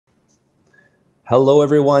Hello,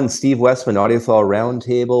 everyone. Steve Westman, Audiophile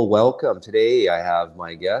Roundtable. Welcome. Today, I have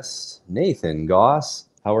my guest, Nathan Goss.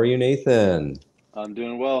 How are you, Nathan? I'm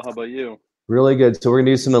doing well. How about you? Really good. So we're going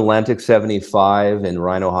to do some Atlantic 75 and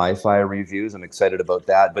Rhino Hi-Fi reviews. I'm excited about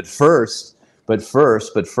that. But first,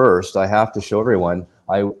 I have to show everyone.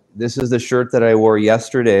 This is the shirt that I wore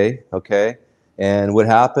yesterday, okay? And what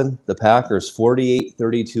happened? The Packers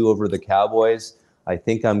 48-32 over the Cowboys. I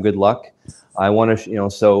think I'm good luck. I want to,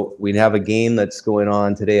 so we have a game that's going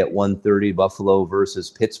on today at 1:30, Buffalo versus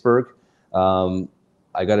Pittsburgh.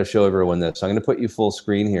 I got to show everyone this. So I'm going to put you full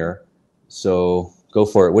screen here. So go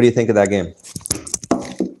for it. What do you think of that game?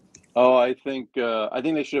 Oh, I think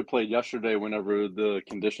they should have played yesterday whenever the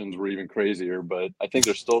conditions were even crazier, but I think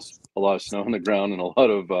there's still a lot of snow on the ground and a lot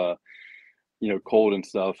of cold and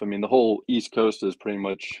stuff. I mean, the whole East Coast is pretty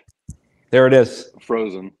much There it is.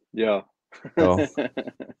 frozen. Yeah. So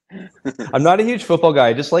I'm not a huge football guy.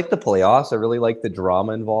 I just like the playoffs. I really like the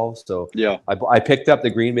drama involved. So Yeah. I picked up the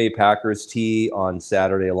Green Bay Packers tee on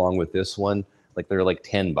Saturday along with this one. Like they're like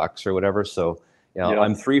 $10 or whatever. So Yeah.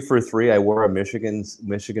 I'm 3 for 3. I wore a Michigan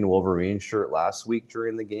Wolverine shirt last week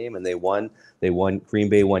during the game, and they won. Green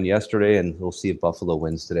Bay won yesterday, and we'll see if Buffalo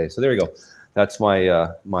wins today. So there you go. That's my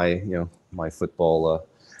my football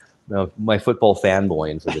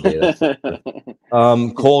fanboying for the day. That's for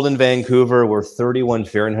sure. Cold in Vancouver. We're 31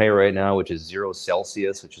 Fahrenheit right now, which is 0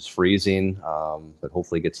 Celsius, which is freezing. But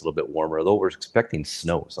hopefully it gets a little bit warmer. Although we're expecting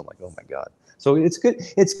snow, so I'm like, oh my god. So it's good.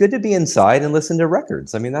 It's good to be inside and listen to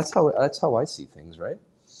records. I mean, that's how I see things, right?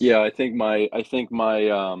 Yeah, I think my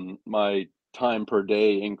time per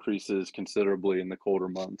day increases considerably in the colder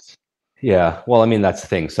months. Yeah, well, I mean that's the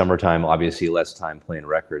thing. Summertime, obviously, less time playing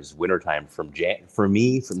records. Wintertime, for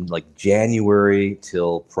me, from like January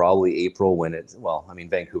till probably April, when it's I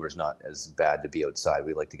mean Vancouver's not as bad to be outside.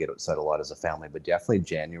 We like to get outside a lot as a family, but definitely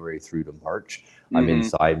January through to March, I'm Mm-hmm.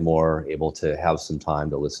 inside more, able to have some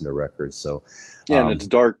time to listen to records. So, Yeah, and it's um,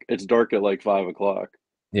 dark. It's dark at like 5 o'clock,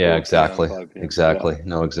 yeah, 4 p.m., exactly. 5 p.m. Yeah. Exactly.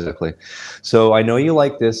 No, exactly. So I know you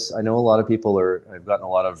like this. I know a lot of people are. I've gotten a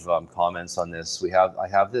lot of comments on this. I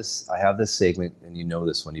have this. I have this segment, and you know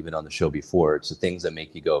this one. You've been on the show before. It's the things that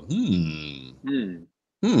make you go,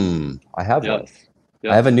 Hmm. I have one. Yes.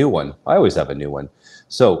 I have a Yes. new one. I always have a new one.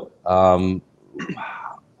 So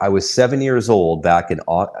I was 7 years old back on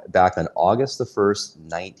August the 1st,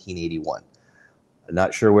 1981. I'm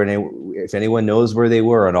not sure if anyone knows where they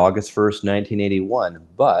were on August 1st, 1981,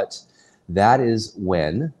 but that is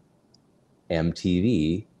when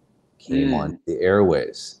MTV came on Mm. the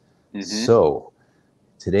airways. Mm-hmm. So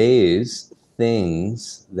today's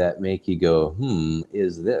things that make you go,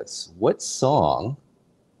 is this? What song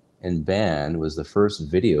and band was the first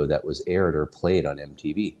video that was aired or played on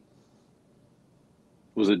MTV?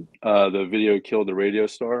 Was it the video killed the radio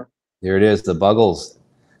star? There it is, the Buggles.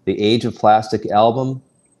 The Age of Plastic album.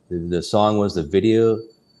 The song was the video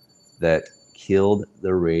that killed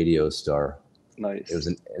the radio star. Nice.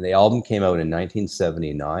 And the album came out in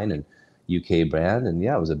 1979 and UK band, and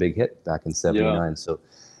yeah, it was a big hit back in Yeah. '79. So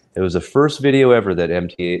it was the first video ever that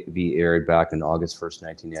MTV aired back in August 1st,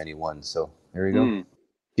 1991. So there you go. Mm.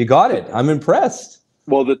 You got The, it. I'm impressed.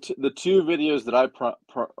 well, the two videos that I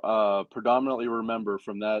predominantly remember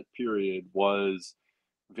from that period was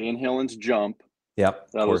Van Halen's "Jump." Yep,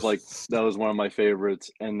 of That was like course. that was one of my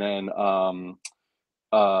favorites, and then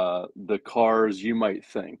the Cars "You Might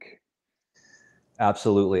Think."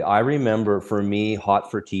 Absolutely. I remember for me,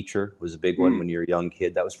 Hot for Teacher was a big one Mm. when you're a young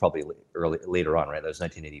kid. That was probably later on, right? That was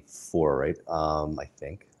 1984, right? I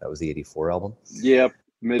think that was the '84 album. Yep.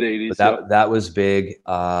 Mid But '80s. Yep. that was big,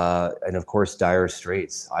 and of course, Dire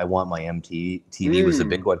Straits. I Want My MTV was a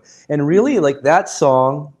big Mm. one, and really Mm-hmm. like that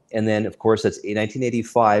song. And then, of course, that's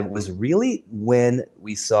 1985 was really when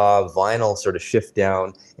we saw vinyl sort of shift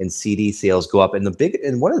down and CD sales go up. And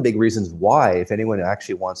one of the big reasons why, if anyone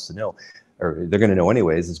actually wants to know, or they're going to know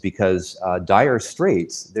anyways, is because Dire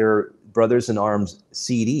Straits, their Brothers in Arms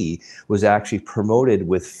CD was actually promoted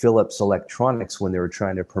with Philips Electronics when they were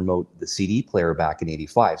trying to promote the CD player back in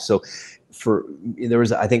 '85. So there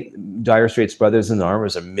was, I think, Dire Straits Brothers in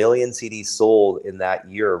Arms, 1 million CDs sold in that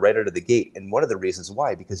year right out of the gate. And one of the reasons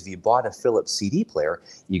why, because if you bought a Philips CD player,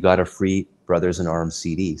 you got a free Brothers in Arms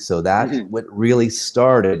CD. So that's Mm-hmm. what really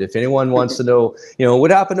started. If anyone wants to know,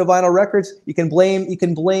 what happened to vinyl records, you can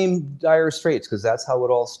blame Dire Straits, because that's how it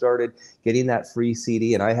all started. Getting that free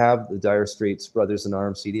CD, and I have the Dire Straits Brothers in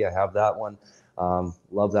Arms CD. I have that one.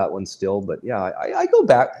 Love that one still. But yeah, I go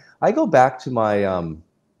back. I go back to my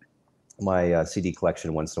CD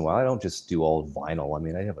collection once in a while. I don't just do all vinyl. I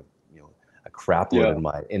mean, I have a crap load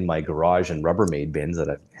Yeah. in my garage and Rubbermaid bins that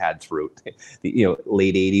I've had throughout the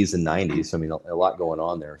late 80s and 90s. I mean, a lot going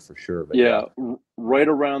on there for sure. But yeah. Yeah, right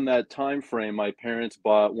around that time frame, my parents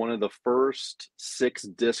bought one of the first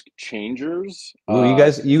 6-disc changers. Ooh,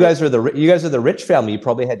 you guys are the rich family. You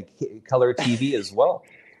probably had color TV as well.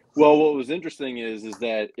 Well, what was interesting is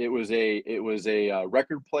that it was a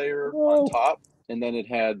record player on Oh. top, and then it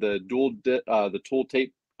had the dual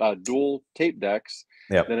tape decks.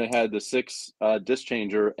 Yep. Then it had the 6 disc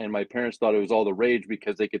changer, and my parents thought it was all the rage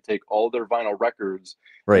because they could take all their vinyl records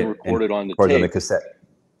and Right. And record it on the record on the tape. cassette.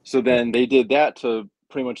 So Yeah. then they did that to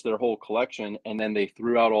pretty much their whole collection, and then they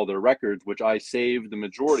threw out all their records, which I saved the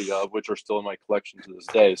majority of, which are still in my collection to this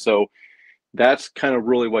day. So that's kind of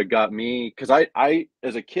really what got me, because I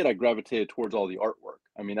as a kid I gravitated towards all the artwork.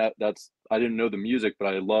 I mean that's I didn't know the music,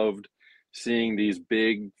 but I loved seeing these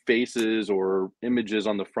big faces or images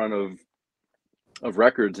on the front of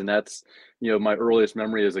records, and that's my earliest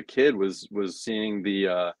memory as a kid was seeing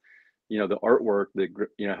the artwork that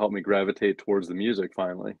helped me gravitate towards the music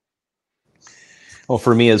finally. Well,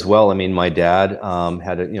 for me as well. I mean, my dad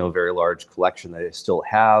had a very large collection that I still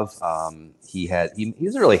have. He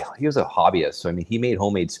was a hobbyist. So I mean, he made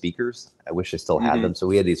homemade speakers. I wish I still had Hmm. them. So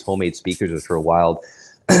we had these homemade speakers which were wild.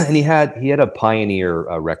 And he had a Pioneer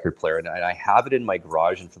record player, and I have it in my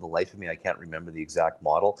garage. And for the life of me, I can't remember the exact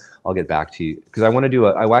model. I'll get back to you because I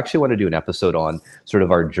actually want to do an episode on sort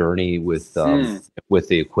of our journey with the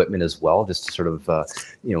equipment as well, just to sort of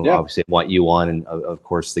Yeah. obviously I want you on, and of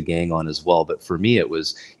course the gang on as well. But for me, it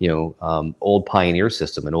was old Pioneer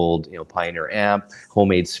system, an old Pioneer amp,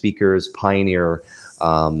 homemade speakers, Pioneer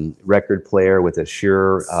record player with a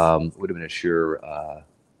Shure would have been a Shure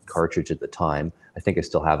cartridge at the time. I think I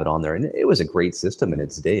still have it on there, and it was a great system in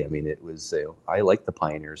its day. I mean, it was I like the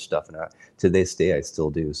Pioneer stuff, and to this day I still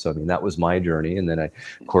do. So I mean, that was my journey. And then of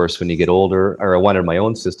course, when you get older, or I wanted my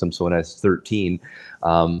own system. So when I was 13,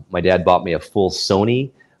 my dad bought me a full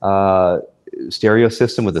Sony stereo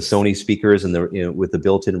system with the Sony speakers and with the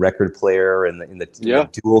built-in record player and the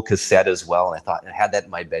dual cassette as well. And I had that in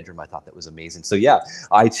my bedroom. I thought that was amazing. So yeah,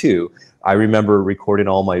 I remember recording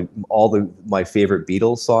all my favorite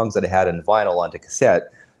Beatles songs that I had in vinyl onto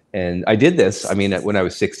cassette. And I did this. I mean, when I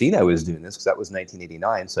was 16, I was doing this because that was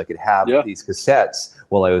 1989. So I could have Yeah. these cassettes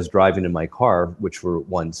while I was driving in my car, which were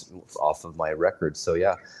ones off of my records. So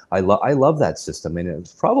yeah, I love that system. And it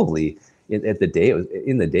was probably in the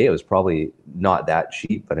day it was probably not that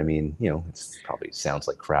cheap, but I mean, it probably sounds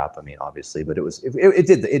like crap. I mean, obviously, but it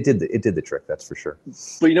did the trick. That's for sure.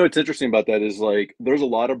 But what's interesting about that is like there's a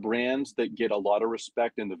lot of brands that get a lot of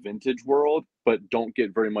respect in the vintage world, but don't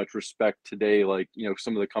get very much respect today. Like,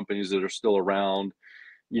 some of the companies that are still around,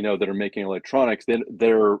 that are making electronics, then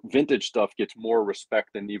their vintage stuff gets more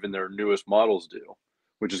respect than even their newest models do,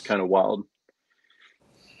 which is kind of wild.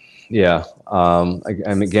 Yeah.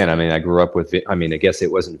 Again, I mean, I grew up with, I mean, I guess it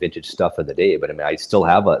wasn't vintage stuff of the day, but I mean, I still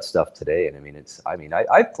have that stuff today. And I mean,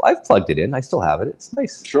 I've plugged it in. I still have it. It's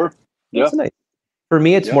nice. Sure. Yeah. It's nice. For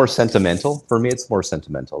me, it's Yeah. more sentimental.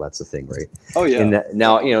 That's the thing, right? Oh yeah. And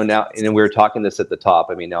now, and then we were talking this at the top.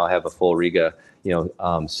 I mean, now I have a full Riga,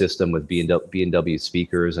 system with B&W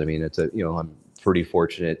speakers. I mean, I'm pretty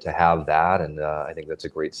fortunate to have that, and I think that's a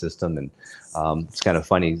great system. And it's kind of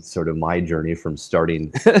funny, sort of my journey from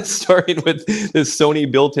starting with this Sony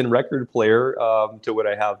built-in record player to what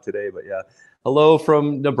I have today. But yeah. Hello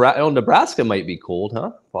from Nebraska. Oh, Nebraska might be cold,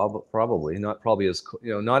 huh? Probably not. Probably as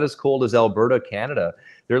not as cold as Alberta, Canada.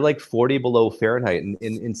 They're like 40 below Fahrenheit.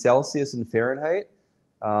 In Celsius and Fahrenheit,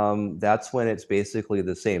 that's when it's basically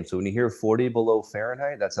the same. So when you hear 40 below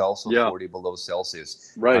Fahrenheit, that's also Yeah. 40 below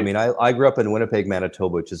Celsius. I Right. mean, I grew up in Winnipeg,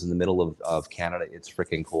 Manitoba, which is in the middle of Canada. It's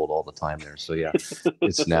freaking cold all the time there. So yeah,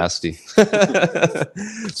 it's nasty.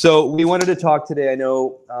 So we wanted to talk today. I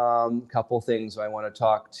know a couple things. I want to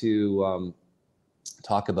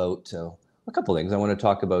talk about a couple things. I want to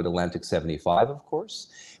talk about Atlantic 75, of course,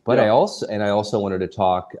 but Yeah. I also wanted to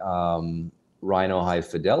talk Rhino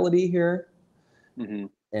Hi-Fidelity here, Hmm.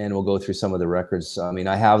 and we'll go through some of the records. I mean,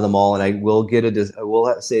 I have them all, and I will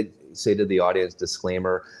say to the audience,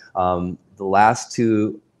 disclaimer: the last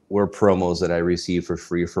two were promos that I received for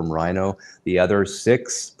free from Rhino. The other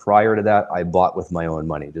 6 prior to that, I bought with my own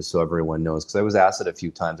money, just so everyone knows, because I was asked it a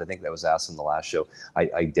few times. I think that was asked in the last show.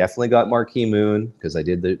 I definitely got Marquee Moon because I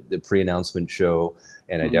did the pre-announcement show,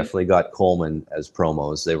 and I definitely got Coleman as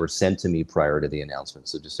promos. They were sent to me prior to the announcement,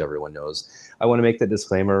 so just so everyone knows. I want to make that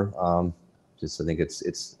disclaimer. I think it's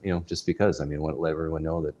just because, I mean, I want to let everyone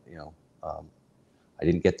know that, I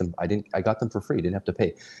didn't get them. I got them for free. Didn't have to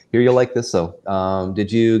pay. Here, you'll like this though.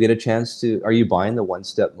 Did you get a chance to? Are you buying the One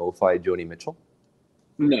Step MoFi Joni Mitchell?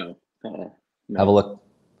 No. Uh-uh. Have a look.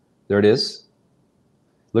 There it is.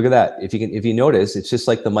 Look at that. If you notice, it's just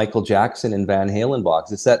like the Michael Jackson and Van Halen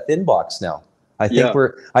box. It's that thin box now. I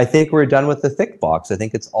think we're done with the thick box. I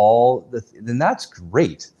think it's all then that's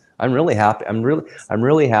great. I'm really happy. I'm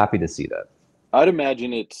really happy to see that. I'd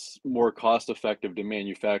imagine it's more cost effective to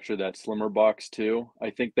manufacture that slimmer box too. I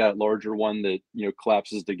think that larger one that,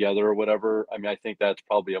 collapses together or whatever. I mean, I think that's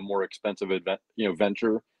probably a more expensive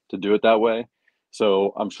venture to do it that way.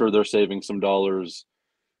 So I'm sure they're saving some dollars,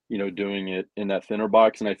 doing it in that thinner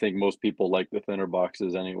box. And I think most people like the thinner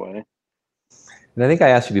boxes anyway. And I think I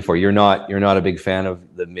asked you before, you're not a big fan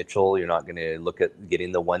of the Mitchell. You're not going to look at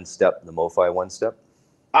getting the the MoFi one step.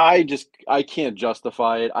 I can't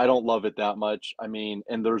justify it. I don't love it that much. I mean,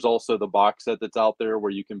 and there's also the box set that's out there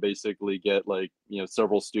where you can basically get like,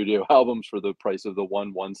 several studio albums for the price of the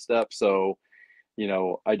one step. So,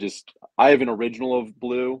 I have an original of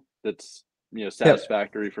Blue that's,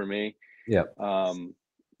 satisfactory for me. Yeah.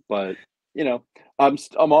 But I'm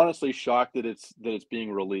honestly shocked that it's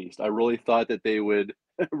being released. I really thought that they would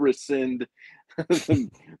rescind the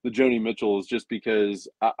Joni Mitchells just because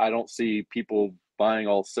I don't see people buying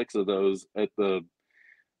all 6 of those at the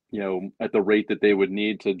rate that they would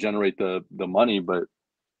need to generate the money. But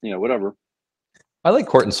whatever. I like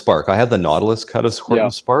Court and Spark. I have the Nautilus cut of Court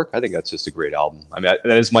and Spark. I think that's just a great album. I mean,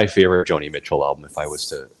 that is my favorite Joni Mitchell album. If I was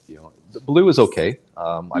to, the Blue is okay.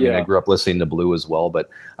 I mean, I grew up listening to Blue as well, but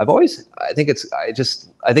I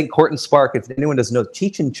think Court and Spark, if anyone doesn't know,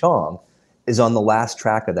 Cheech and Chong is on the last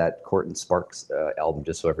track of that Court and Sparks album,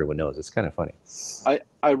 just so everyone knows. It's kind of funny.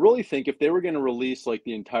 I really think if they were going to release like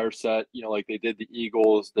the entire set, like they did the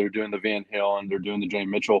Eagles, they're doing the Van Halen, they're doing the Joni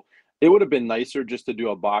Mitchell, it would have been nicer just to do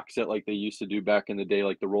a box set like they used to do back in the day,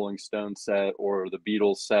 like the Rolling Stones set or the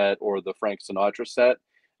Beatles set or the Frank Sinatra set,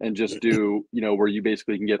 and just do, where you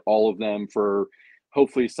basically can get all of them for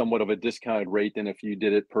hopefully somewhat of a discounted rate than if you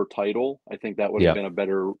did it per title. I think that would have been a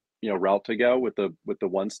better, route to go with the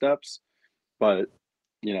one steps. But,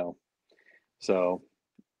 so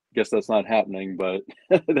I guess that's not happening, but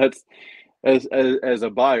that's as a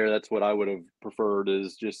buyer, that's what I would have preferred,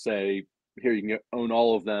 is just say, here, you can own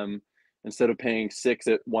all of them. Instead of paying 6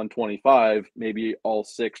 at $125, maybe all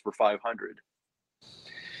 6 for $500.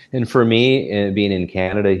 And for me, being in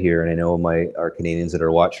Canada here, and I know our Canadians that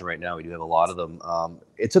are watching right now, we do have a lot of them.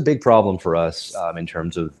 It's a big problem for us in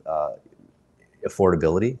terms of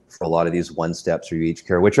affordability for a lot of these one steps or UH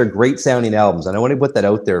Care, which are great sounding albums. And I want to put that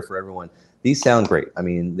out there for everyone. These sound great. I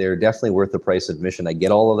mean, they're definitely worth the price of admission. I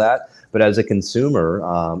get all of that. But as a consumer,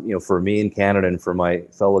 for me in Canada and for my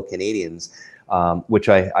fellow Canadians, which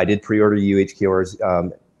I did pre-order UHQR's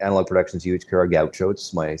Analog Productions UHQR Gaucho.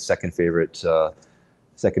 It's my second favorite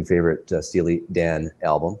Steely Dan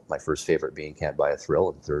album. My first favorite being Can't Buy a Thrill,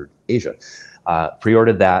 and third Asia.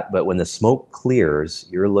 Pre-ordered that, but when the smoke clears,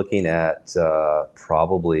 you're looking at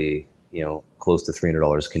probably close to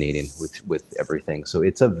 $300 Canadian with everything. So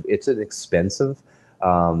it's an expensive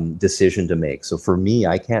decision to make. So for me,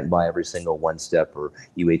 I can't buy every single one step or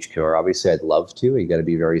UHQR. Obviously, I'd love to. You got to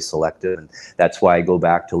be very selective, and that's why I go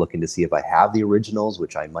back to looking to see if I have the originals,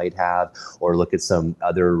 which I might have, or look at some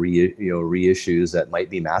other reissues that might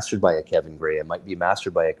be mastered by a Kevin Gray, it might be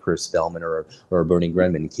mastered by a Chris Spellman or a Bernie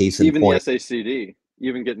Grenman. Case in point, the SACD,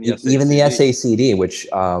 even getting the SACD. Even the SACD, which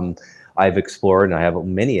I've explored, and I have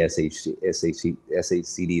many SACDs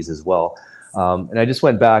as well. And I just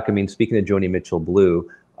went back. I mean, speaking of Joni Mitchell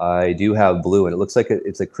Blue, I do have Blue, and it looks like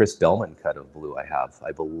it's a Chris Bellman cut of Blue.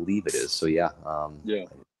 I believe it is. So yeah,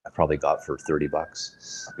 I probably got for $30.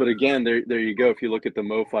 But again, there you go. If you look at the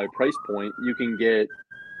MoFi price point, you can get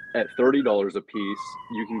at $30 a piece.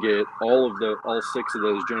 You can get all 6 of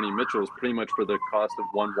those Joni Mitchells pretty much for the cost of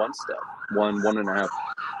one step, one and a half.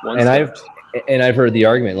 I've heard the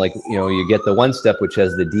argument, like, you get the one step, which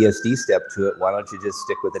has the DSD step to it. Why don't you just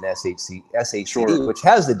stick with an SHCD, which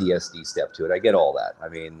has the DSD step to it? I get all that. I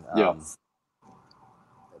mean,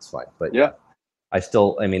 that's fine. But yeah, I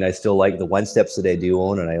still like the one steps that I do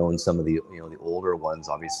own, and I own some of the the older ones.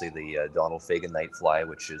 Obviously, the Donald Fagen Nightfly,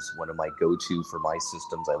 which is one of my go-to for my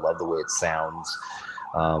systems. I love the way it sounds.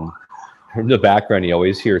 In the background, you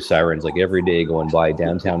always hear sirens like every day going by.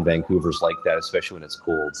 Downtown Vancouver's like that, especially when it's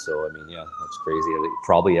cold. So, I mean, yeah, that's crazy.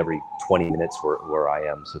 Probably every 20 minutes where I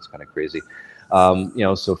am. So it's kind of crazy.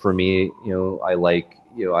 So for me, I like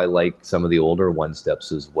some of the older one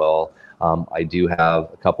steps as well. I do have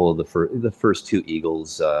a couple of the first 2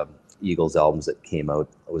 Eagles albums that came out.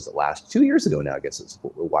 Was it 2 years ago now? I guess it's a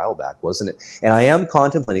while back, wasn't it? And I am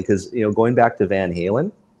contemplating, because going back to Van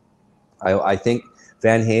Halen, I think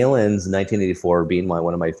Van Halen's 1984 being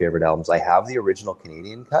one of my favorite albums. I have the original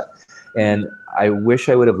Canadian cut, and I wish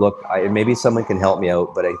I would have looked. Maybe someone can help me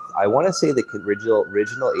out, but I want to say the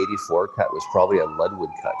original 84 cut was probably a Ludwig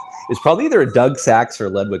cut. It's probably either a Doug Sax or a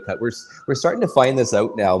Ludwig cut. We're starting to find this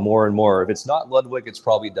out now more and more. If it's not Ludwig, it's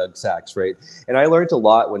probably Doug Sax, right? And I learned a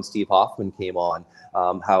lot when Steve Hoffman came on.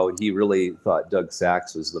 How he really thought Doug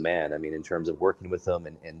Sax was the man. I mean, in terms of working with him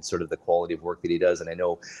and sort of the quality of work that he does. And I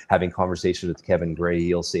know having conversations with Kevin Gray,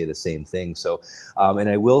 he'll say the same thing. So, and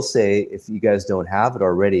I will say, if you guys don't have it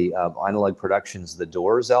already, Analog Productions, the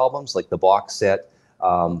Doors albums, like the box set,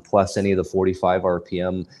 plus any of the 45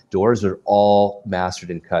 RPM Doors are all mastered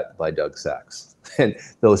and cut by Doug Sax. And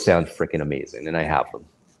those sound freaking amazing, and I have them.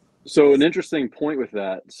 So an interesting point with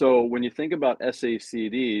that. So when you think about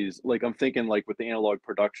SACDs, like I'm thinking like with the Analog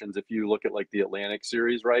Productions, if you look at like the Atlantic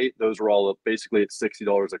series, right? Those are all basically at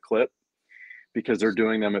 $60 a clip because they're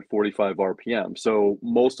doing them at 45 RPM. So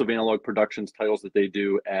most of Analog Productions titles that they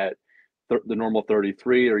do at the normal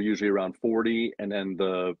 33 are usually around 40, and then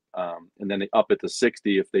they up it to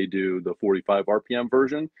 60 if they do the 45 RPM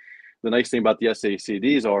version. The nice thing about the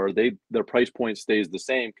SACDs are their price point stays the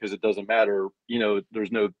same because it doesn't matter. You know,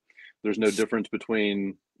 there's no difference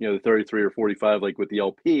between, you know, the 33 or 45 like with the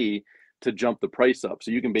LP to jump the price up. So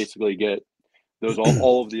you can basically get those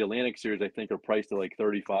all of the Atlantic series. I think are priced at like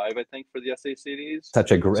 35. I think for the SACDs.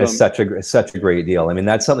 Such a great deal. I mean,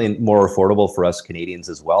 that's something more affordable for us Canadians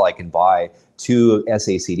as well. I can buy 2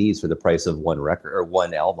 SACDs for the price of one record or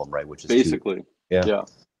one album, right? Which is basically, yeah.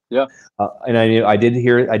 Yeah. And I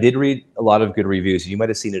did read a lot of good reviews. You might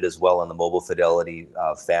have seen it as well on the Mobile Fidelity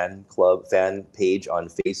fan page on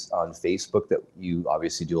Facebook that you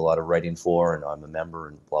obviously do a lot of writing for, and I'm a member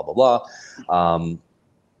and blah, blah, blah.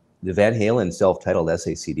 The Van Halen self-titled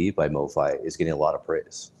SACD by MoFi is getting a lot of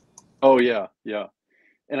praise. Oh yeah. Yeah.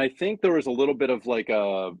 And I think there was a little bit of a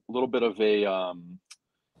call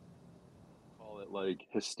it like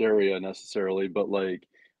hysteria necessarily, but like,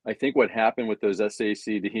 I think what happened with those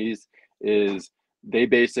SACDs is they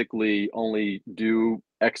basically only do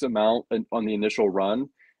X amount on the initial run,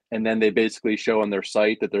 and then they basically show on their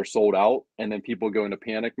site that they're sold out, and then people go into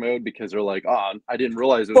panic mode because they're like, "Oh, I didn't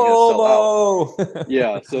realize it was going to sell out."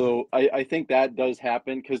 Yeah, so I think that does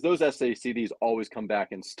happen because those SACDs always come back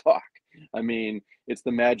in stock. I mean, it's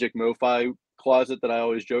the magic MoFi closet that I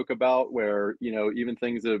always joke about, where, you know, even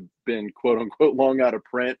things that have been quote unquote long out of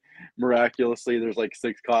print, miraculously there's like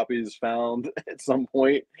 6 copies found at some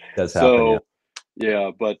point. Does happen,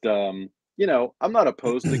 yeah, but you know, I'm not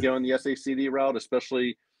opposed to going the SACD route,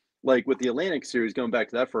 especially like with the Atlantic series. Going back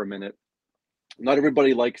to that for a minute, not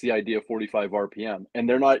everybody likes the idea of 45 RPM, and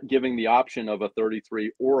they're not giving the option of a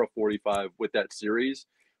 33 or a 45 with that series.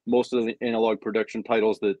 Most of the Analog Production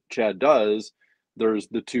titles that Chad does, there's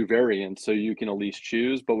the 2 variants, so you can at least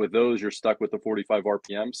choose. But with those, you're stuck with the 45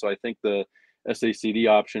 RPM. So I think the SACD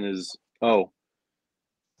option is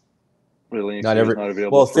really not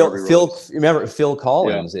available. Well, remember Phil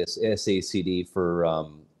Collins is SACD for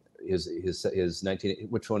his 19.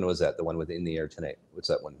 Which one was that? The one with In the Air Tonight. What's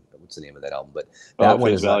that one? What's the name of that album? But that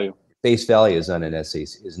one is Value. Face Value is on an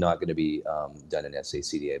SAC, is not going to be done in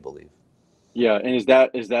SACD, I believe. Yeah, and is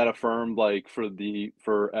that affirmed like for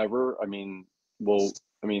forever? I mean, well,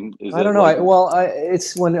 I mean, I don't know.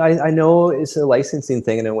 It's when I know it's a licensing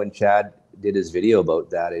thing, and then when Chad did his video about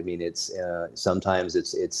that, I mean, it's sometimes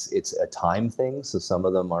it's a time thing. So some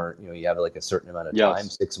of them are, you know, you have like a certain amount of time,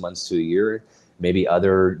 6 months to a year. Maybe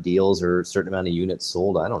other deals or a certain amount of units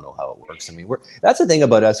sold. I don't know how it works. I mean, that's the thing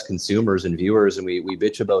about us consumers and viewers, and we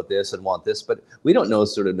bitch about this and want this, but we don't know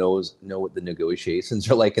what the negotiations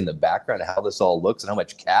are like in the background, how this all looks, and how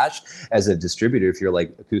much cash as a distributor, if you're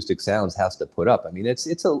like Acoustic Sounds, has to put up. I mean, it's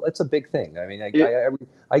a big thing. I mean,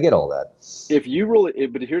 I get all that.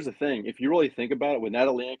 But here's the thing: if you really think about it, when that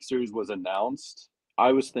Atlantic series was announced,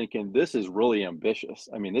 I was thinking this is really ambitious.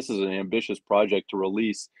 I mean, this is an ambitious project to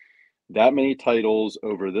release that many titles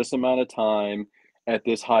over this amount of time at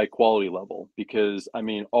this high quality level, because I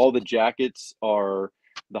mean, all the jackets are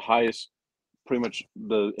the highest, pretty much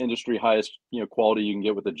the industry highest, you know, quality you can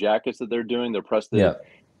get with the jackets that they're doing. They're pressed at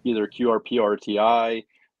either QRP or RTI,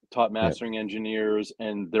 top mastering engineers,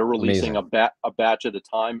 and they're releasing a batch at a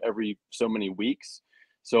time every so many weeks.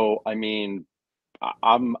 So I mean,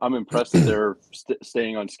 I'm impressed that they're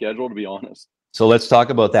staying on schedule, to be honest. So let's talk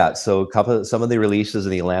about that. So some of the releases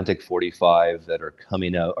in the Atlantic 45 that are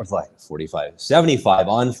coming out, or like 75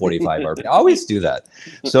 on 45 RPM. I always do that.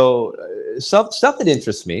 So stuff that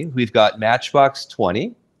interests me. We've got Matchbox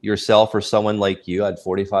 20, yourself or someone like you at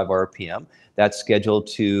 45 RPM. That's scheduled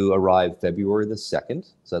to arrive February the 2nd.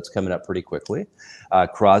 So that's coming up pretty quickly.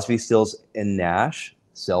 Crosby, Stills, and Nash,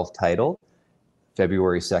 self-titled,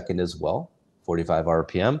 February 2nd as well, 45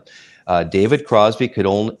 RPM. David Crosby,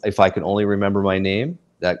 if I could only remember my name,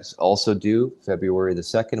 that's also due February the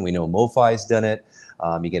 2nd. We know MoFi's done it.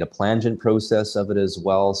 You get a plangent process of it as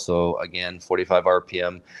well. So again, 45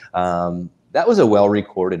 RPM. That was a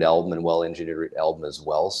well-recorded album and well-engineered album as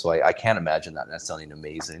well. So I can't imagine that. That's sounding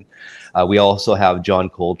amazing. We also have John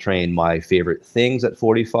Coltrane, My Favorite Things at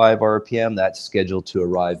 45 RPM. That's scheduled to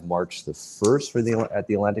arrive March the 1st at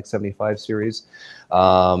the Atlantic 75 series.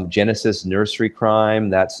 Genesis Nursery Crime,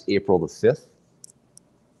 that's April the 5th.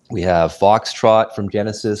 We have Foxtrot from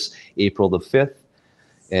Genesis, April the 5th.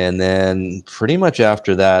 And then pretty much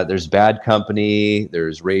after that, there's Bad Company,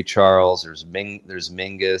 there's Ray Charles, there's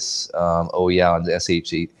Mingus, on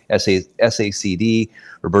the SACD,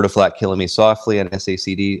 Roberta Flack, Killing Me Softly on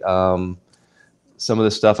SACD. Some of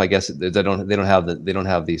the stuff, I guess, they don't have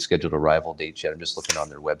the scheduled arrival dates yet. I'm just looking on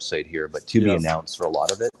their website here, but to be announced for a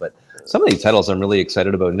lot of it. But some of these titles I'm really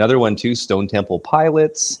excited about. Another one too, Stone Temple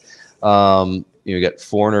Pilots. You got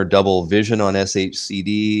Foreigner Double Vision on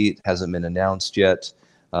SHCD. It hasn't been announced yet.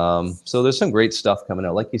 So there's some great stuff coming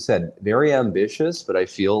out. Like you said, very ambitious, but I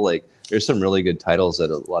feel like there's some really good titles that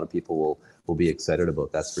a lot of people will be excited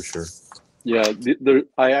about. That's for sure. Yeah,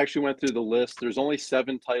 I actually went through the list. There's only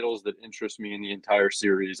 7 titles that interest me in the entire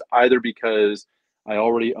series, either because I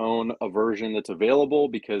already own a version that's available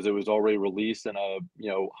because it was already released in a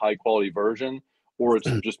high quality version, or it's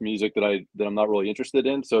just music that I'm not really interested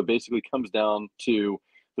in. So it basically comes down to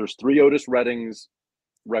there's 3 Otis Redding's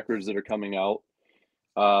records that are coming out.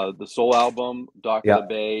 The Soul album, Dock of the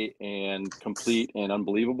Bay, and Complete and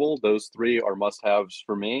Unbelievable. Those 3 are must-haves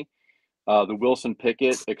for me. The Wilson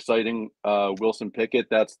Pickett, exciting Wilson Pickett.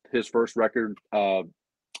 That's his first record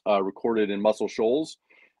recorded in Muscle Shoals.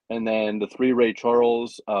 And then the 3 Ray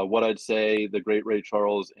Charles, What I'd Say, The Great Ray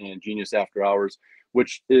Charles, and Genius After Hours,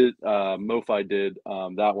 which is MoFi did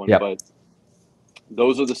that one. But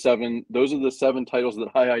those are the 7 titles that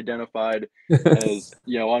I identified as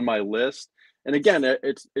on my list. And again,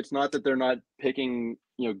 it's not that they're not picking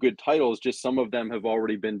good titles, just some of them have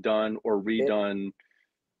already been done or redone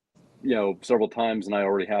several times, and I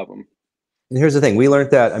already have them. And here's the thing, we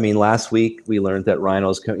learned that, last week we learned that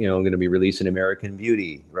Rhino's going to be releasing American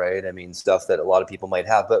Beauty, right? Stuff that a lot of people might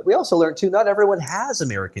have, but we also learned too, not everyone has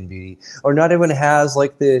American Beauty, or not everyone has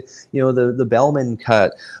like the Bellman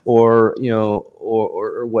cut, or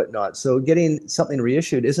whatnot. So getting something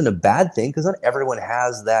reissued isn't a bad thing, because not everyone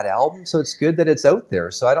has that album. So it's good that it's out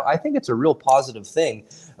there. So I think it's a real positive thing,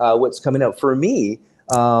 what's coming out for me.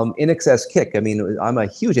 In Excess Kick. I'm a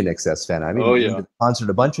huge In Excess fan. Been to the concert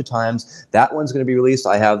a bunch of times. That one's going to be released.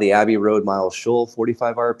 I have the Abbey Road Miles Shoal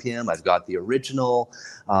 45 RPM. I've got the original.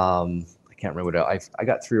 I can't remember what I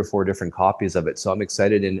got 3 or 4 different copies of it. So I'm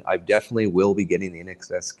excited, and I definitely will be getting the In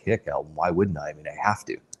Excess Kick album. Why wouldn't I? I have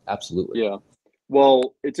to. Absolutely. Yeah.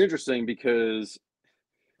 Well, it's interesting because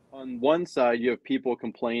on one side you have people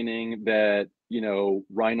complaining that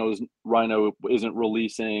Rhino isn't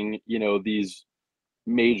releasing these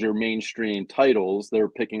major mainstream titles. They're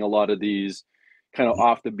picking a lot of these kind of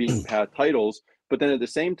off the beaten path titles, but then at the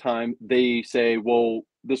same time they say, well,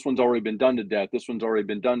 this one's already been done to death, this one's already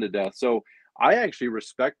been done to death. So I actually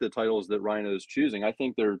respect the titles that Rhino is choosing. I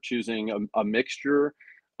think they're choosing a mixture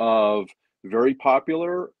of very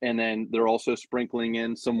popular, and then they're also sprinkling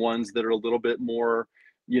in some ones that are a little bit more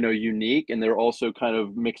unique, and they're also kind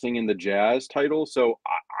of mixing in the jazz titles. So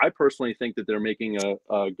I personally think that they're making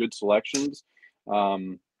a good selections,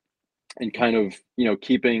 and kind of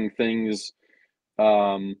keeping things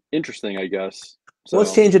interesting, I guess. So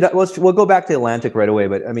let's change it up. We'll go back to Atlantic right away.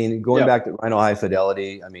 But going back to Rhino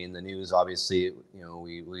Hi-Fidelity, the news, obviously,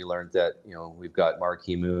 we learned that we've got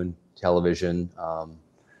Marquee Moon television.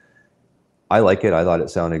 I like it. I thought it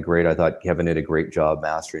sounded great. I thought Kevin did a great job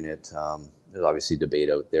mastering it. There's obviously debate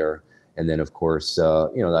out there. And then, of course, I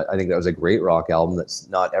think that was a great rock album that's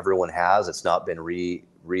not everyone has. It's not been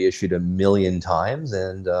reissued a million times,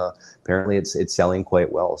 and apparently it's selling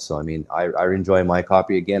quite well. So I enjoy my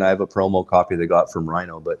copy. Again, I have a promo copy that I got from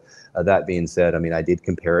Rhino, but that being said, I did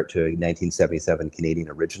compare it to a 1977 Canadian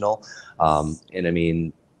original,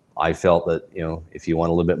 and I felt that if you want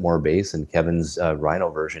a little bit more bass, and Kevin's Rhino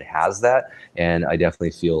version has that, and I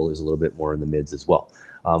definitely feel is a little bit more in the mids as well.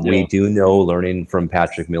 We do know, learning from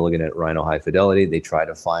Patrick Milligan at Rhino Hi-Fidelity, they try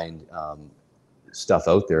to find stuff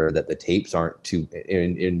out there that the tapes aren't too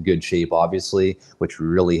in good shape, obviously, which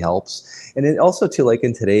really helps. And then also too, like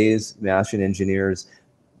in today's mastering engineers,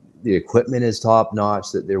 the equipment is top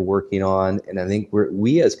notch that they're working on, and I think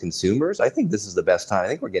we as consumers, I think this is the best time. I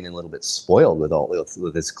think we're getting a little bit spoiled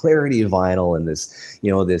with this clarity of vinyl and this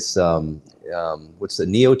what's the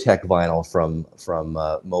Neotech vinyl from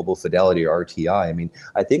Mobile Fidelity or RTI. I mean,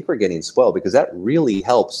 I think we're getting spoiled because that really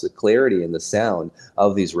helps the clarity and the sound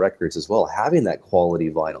of these records as well. Having that quality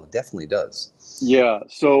vinyl definitely does. Yeah,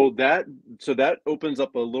 so that opens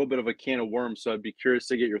up a little bit of a can of worms. So I'd be curious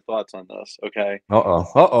to get your thoughts on this. Okay.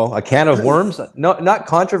 A can of worms? No, not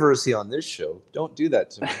controversy on this show. Don't do that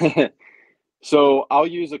to me. So I'll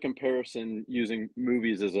use a comparison using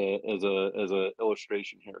movies as a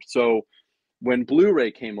illustration here. So when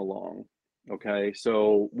Blu-ray came along, okay,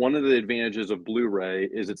 so one of the advantages of Blu-ray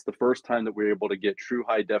is it's the first time that we're able to get true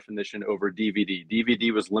high definition over DVD.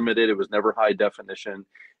 DVD was limited, it was never high definition.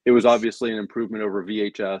 It was obviously an improvement over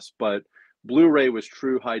VHS, but Blu-ray was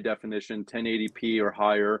true high definition, 1080p or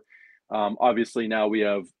higher. Obviously now we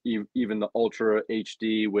have even the Ultra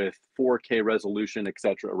HD with 4K resolution,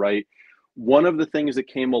 etc., right? One of the things that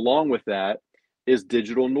came along with that is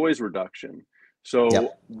digital noise reduction. So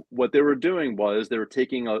Yep. what they were doing was they were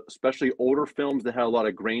taking especially older films that had a lot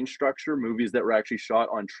of grain structure, movies that were actually shot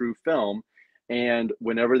on true film, and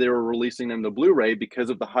whenever they were releasing them to Blu-ray, because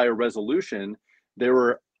of the higher resolution, they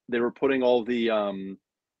were putting all the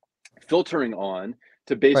filtering on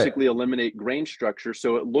to Right. basically eliminate grain structure,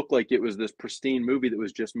 so it looked like it was this pristine movie that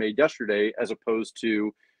was just made yesterday, as opposed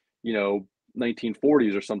to,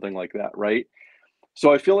 1940s or something like that, right?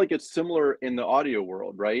 So I feel like it's similar in the audio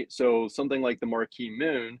world, right? So something like the Marquee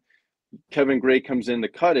Moon, Kevin Gray comes in to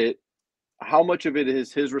cut it. How much of it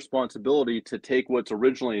is his responsibility to take what's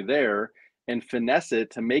originally there and finesse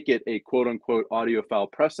it to make it a quote unquote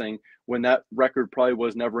audiophile pressing when that record probably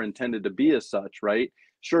was never intended to be as such, right?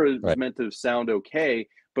 Sure, it was Right. meant to sound okay,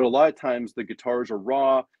 but a lot of times the guitars are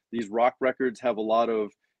raw. These rock records have a lot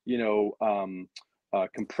of, you know,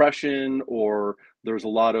 compression, or there's a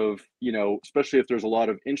lot of, especially if there's a lot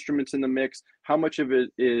of instruments in the mix, how much of it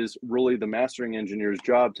is really the mastering engineer's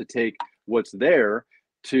job to take what's there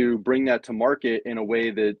to bring that to market in a way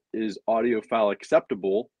that is audiophile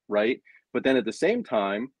acceptable, right? But then at the same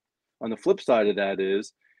time, on the flip side of that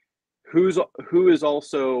is who's who is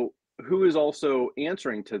also who is also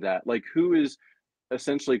answering to that? Like, who is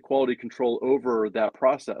essentially quality control over that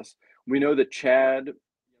process? We know that Chad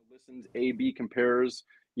listens, AB compares,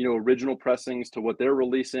 original pressings to what they're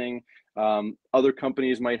releasing. Other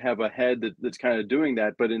companies might have a head that's kind of doing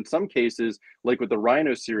that, but in some cases, like with the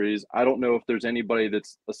Rhino series, I don't know if there's anybody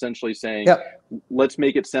that's essentially saying, Yep. let's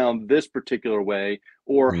make it sound this particular way,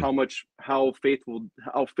 or Mm. how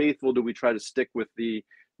faithful do we try to stick with the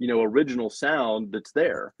original sound that's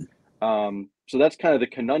there. So that's kind of the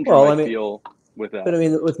conundrum Well, I I mean, feel with that. but I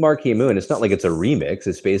mean, with Marquee Moon, it's not like it's a remix.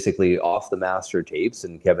 It's basically off the master tapes,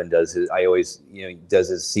 and Kevin does his. I always, does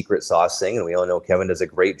his secret sauce thing, and we all know Kevin does a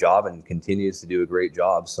great job and continues to do a great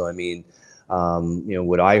job. So I mean,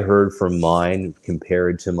 what I heard from mine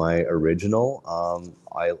compared to my original,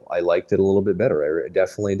 I liked it a little bit better. I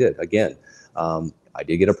definitely did. Again, I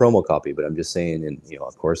did get a promo copy, but I'm just saying, and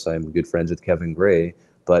of course, I'm good friends with Kevin Gray,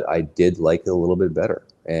 but I did like it a little bit better.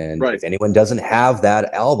 And Right. if anyone doesn't have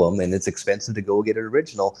that album and it's expensive to go get an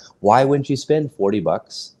original, why wouldn't you spend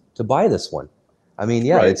 $40 to buy this one? I mean,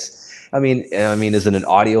 yeah, Right. is it an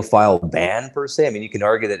audiophile band per se? I mean, you can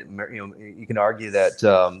argue that,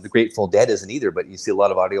 the Grateful Dead isn't either, but you see a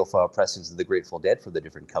lot of audiophile pressings of the Grateful Dead for the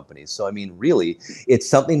different companies. So, I mean, really, it's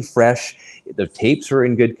something fresh. The tapes are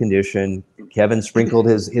in good condition. Kevin sprinkled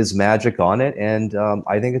his magic on it, and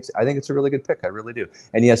I think it's a really good pick. I really do.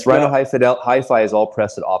 And yes, Rhino Hi-Fi is all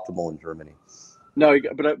pressed at Optimal in Germany. No,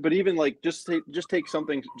 but even like just take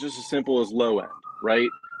something just as simple as low end, right?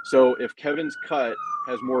 So if Kevin's cut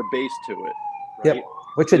has more bass to it, right? Yep,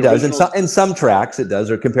 which it The does original, in some tracks. It does,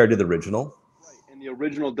 or compared to the original. right, and the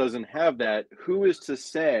original doesn't have that. Who is to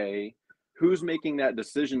say? Who's making that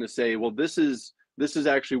decision to say, well, this is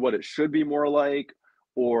actually what it should be more like,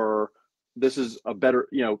 or this is a better,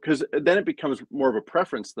 because then it becomes more of a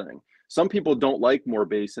preference thing. Some people don't like more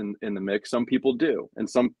bass in the mix. Some people do,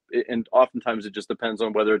 and oftentimes it just depends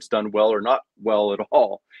on whether it's done well or not well at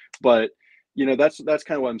all. But that's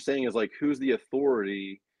kind of what I'm saying is, like, who's the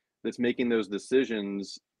authority that's making those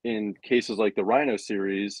decisions in cases like the Rhino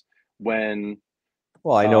series when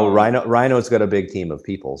Well, I know um Rhino's got a big team of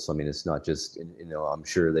people, so I mean, it's not just I'm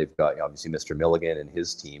sure they've got obviously Mr. Milligan and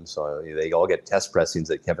his team, so they all get test pressings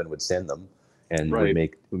that Kevin would send them, and would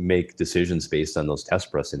right, make decisions based on those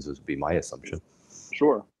test pressings. Would be my assumption.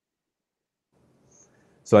 sure.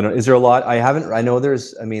 So I don't. Is there a lot? I haven't. I know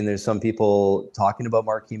there's. I mean, there's some people talking about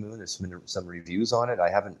Marquee Moon. There's some reviews on it. I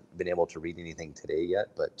haven't been able to read anything today yet,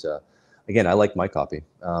 but again, I like my copy.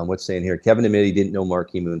 What's saying here? Kevin admitted he didn't know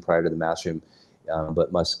Marquee Moon prior to the mastering.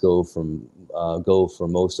 but must go for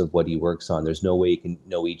most of what he works on. There's no way he can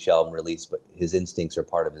know each album release, but his instincts are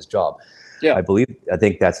part of his job. Yeah. I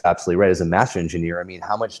think that's absolutely right. As a master engineer, I mean,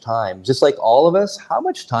 how much time, just like all of us, how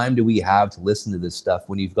much time do we have to listen to this stuff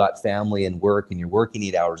when you've got family and work and you're working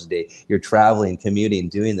 8 hours a day, you're traveling, commuting,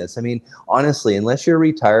 doing this? I mean, honestly, unless you're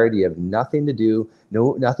retired, you have nothing to do,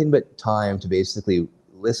 nothing but time to basically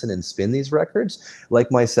listen and spin these records.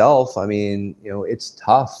 Like myself, I mean, it's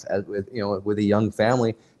tough with a young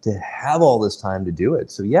family to have all this time to do it.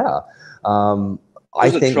 So yeah, I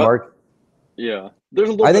think Mark. Yeah, there's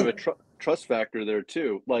a little I bit of think a trust factor there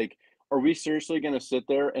too. Like, are we seriously going to sit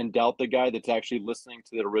there and doubt the guy that's actually listening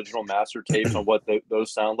to the original master tapes on what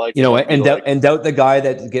those sound like, and then be like, and doubt the guy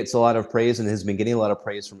that gets a lot of praise and has been getting a lot of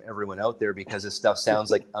praise from everyone out there because his stuff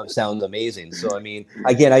sounds amazing. So I mean,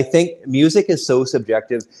 again, I think music is so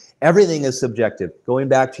subjective. Everything is subjective. Going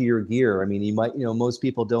back to your gear, I mean, most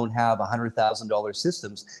people don't have $100,000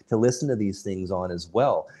 systems to listen to these things on as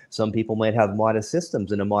well. Some people might have modest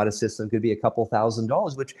systems, and a modest system could be a couple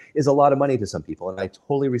 $1,000s, which is a lot of money to some people, and I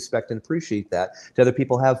totally respect and appreciate that. To other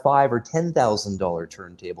people have $5,000 or $10,000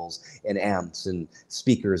 turntables and amps and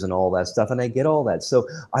speakers and all that stuff, and I get all that. So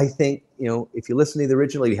I think, if you listen to the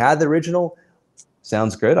original, you had the original,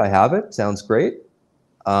 sounds good. I have it. Sounds great.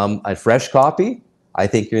 A fresh copy, I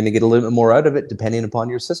think you're going to get a little bit more out of it depending upon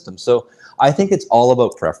your system. So I think it's all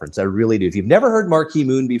about preference. I really do. If you've never heard Marquee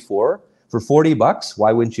Moon before, for $40,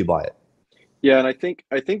 why wouldn't you buy it? yeah. And I think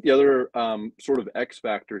the other sort of X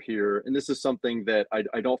factor here, and this is something that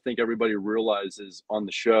I don't think everybody realizes on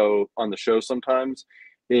the show sometimes,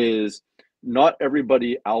 is not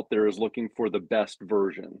everybody out there is looking for the best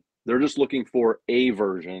version. They're just looking for a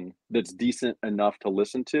version that's decent enough to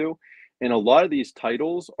listen to. And a lot of these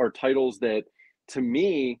titles are titles that, to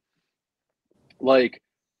me, like,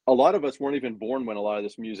 a lot of us weren't even born when a lot of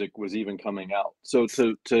this music was even coming out. So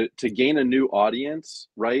to gain a new audience,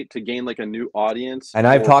 right? To gain like a new audience And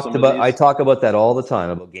for some of I these, talk about that all the time,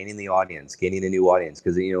 about gaining the audience, gaining a new audience,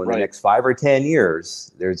 because in the right? next 5 or 10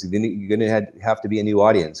 years, you're going to have to be a new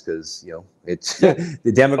audience because it's Yeah,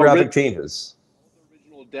 the demographic changes. the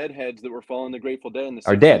original Deadheads that were following the Grateful Dead in the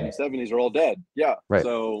Are '60s and dead, '70s are all dead. Yeah, right?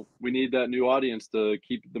 so we need that new audience to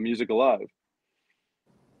keep the music alive.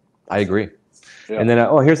 I agree. Yeah. And then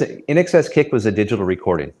here's In Excess Kick was a digital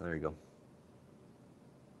recording. There you go.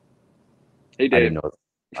 Hey, I Dave.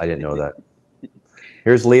 didn't know that.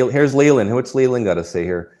 Here's Leland. What's Leland got to say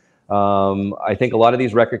here? I think a lot of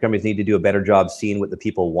these record companies need to do a better job seeing what the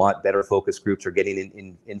people want, better focus groups, or getting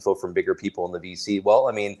in info from bigger people in the VC. Well,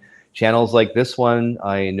 I mean, channels like this one,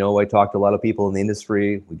 I know I talked to a lot of people in the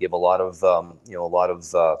industry. We give a lot of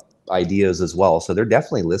ideas as well. So they're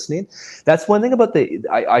definitely listening. That's one thing about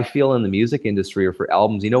I feel in the music industry or for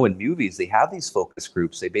albums, in movies, they have these focus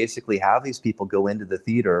groups. They basically have these people go into the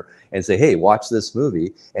theater and say, hey, watch this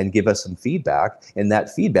movie and give us some feedback. And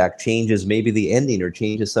that feedback changes maybe the ending or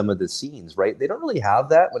changes some of the scenes, right? They don't really have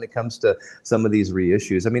that when it comes to some of these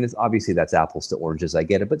reissues. I mean, it's obviously that's apples to oranges. I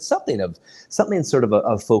get it, but something sort of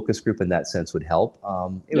a focus group in that sense would help.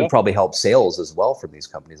 It would probably help sales as well from these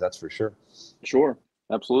companies. That's for sure. Sure.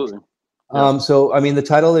 Absolutely. Yeah. So, I mean, the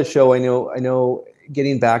title of the show, I know,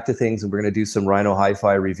 getting back to things, and we're going to do some Rhino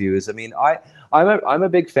Hi-Fi reviews. I mean, I'm a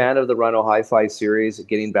big fan of the Rhino Hi-Fi series.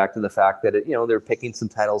 Getting back to the fact that they're picking some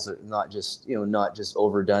titles that are not just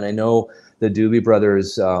overdone. I know the Doobie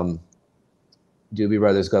Brothers. Doobie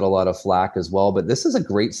Brothers got a lot of flack as well, but this is a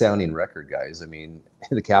great sounding record, guys. I mean,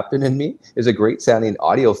 The Captain and Me is a great sounding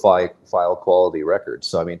audiophile quality record.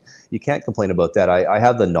 So, I mean, you can't complain about that. I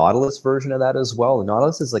have the Nautilus version of that as well. The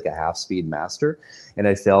Nautilus is like a half-speed master, and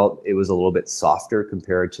I felt it was a little bit softer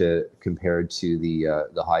compared to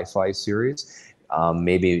the Hi-Fi series.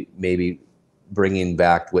 Maybe bringing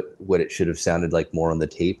back what it should have sounded like more on the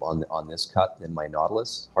tape on this cut than my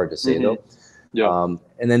Nautilus. Hard to say though. Yeah.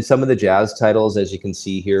 And then some of the jazz titles, as you can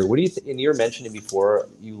see here. What do you think? And you were mentioning before,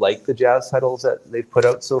 you like the jazz titles that they've put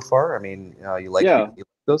out so far? I mean, you like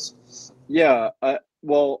those? Yeah.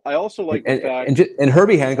 Well, I also like the fact. And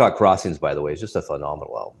Herbie Hancock Crossings, by the way, is just a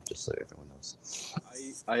phenomenal album, just so everyone knows.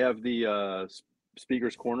 I have the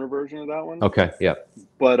Speaker's Corner version of that one. Okay, yeah.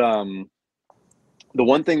 But the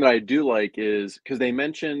one thing that I do like is because they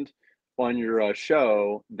mentioned on your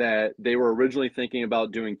show that they were originally thinking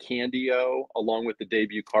about doing Candy-O along with the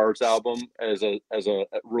debut Cars album as a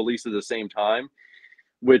release at the same time,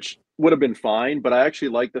 which would have been fine. But I actually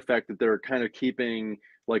like the fact that they're kind of keeping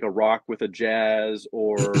like a rock with a jazz,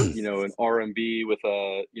 or an R&B with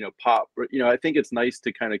a pop. I think it's nice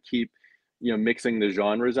to kind of keep mixing the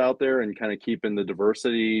genres out there and kind of keeping the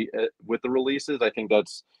diversity with the releases. I think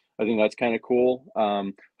that's I think that's kind of cool.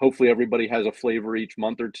 Hopefully everybody has a flavor each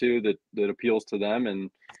month or two that appeals to them. And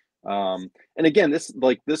again, this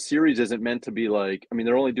series isn't meant to be like, I mean,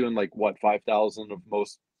 they're only doing like what, 5,000 of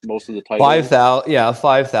most of the titles. 5,000, yeah,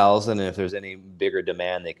 5,000. And if there's any bigger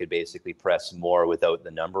demand, they could basically press more without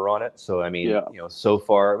the number on it. So, I mean, Yeah. so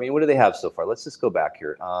far, I mean, what do they have so far? Let's just go back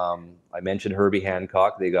here. I mentioned Herbie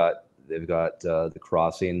Hancock. They've got the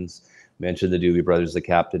Crossings. Mentioned the Doobie Brothers, The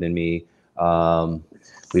Captain and Me.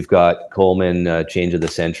 We've got Coleman, Change of the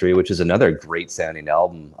Century, which is another great sounding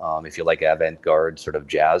album. If you like avant-garde sort of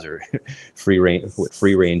jazz or free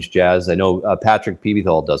range jazz. I know Patrick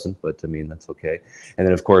Peavythall doesn't, but I mean, that's okay. And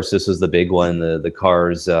then of course, this is the big one, the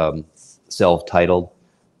Cars self-titled,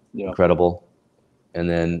 incredible. And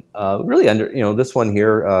then really this one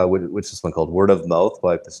here, what's this one called? Word of Mouth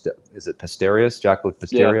by, is it Pistorius, Jaco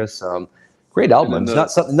Pistorius? Yeah. Great album. It's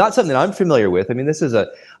not something that I'm familiar with. I mean,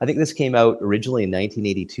 I think this came out originally in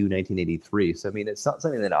 1982, 1983. So, I mean, it's not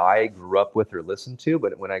something that I grew up with or listened to,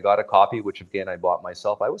 but when I got a copy, which again, I bought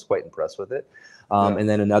myself, I was quite impressed with it. And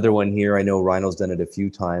then another one here, I know Rhino's done it a few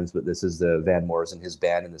times, but this is the Van Morrison, his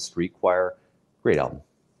band and the Street Choir. Great album.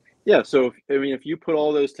 Yeah. So, if you put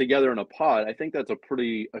all those together in a pot, I think that's a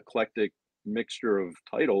pretty eclectic mixture of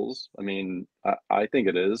titles. I mean, I think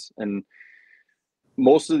it is. And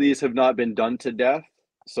most of these have not been done to death,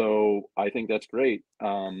 so I think that's great.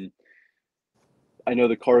 I know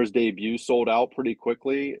the Cars debut sold out pretty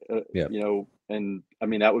quickly, and I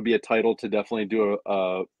mean that would be a title to definitely do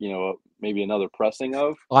maybe another pressing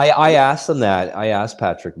of. I asked them that. I asked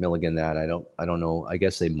Patrick Milligan that. I don't know. I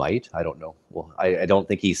guess they might. I don't know. Well, I don't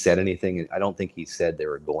think he said anything. I don't think he said they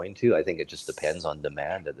were going to. I think it just depends on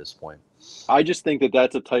demand at this point. I just think that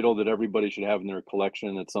that's a title that everybody should have in their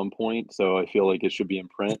collection at some point. So I feel like it should be in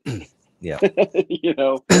print. Yeah.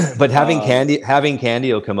 But having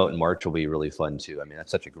Candio come out in March will be really fun too. I mean,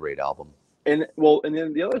 that's such a great album. And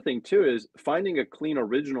then the other thing too is finding a clean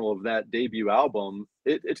original of that debut album.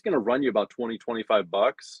 It's going to run you about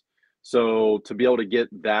 $20-$25. So to be able to get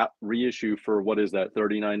that reissue for what is that,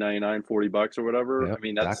 $39.99, $40 or whatever. Yep, I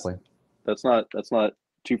mean, that's not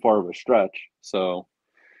too far of a stretch. So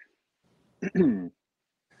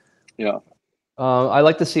yeah. I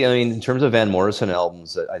like to see, I mean, in terms of Van Morrison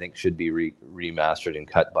albums that I think should be remastered and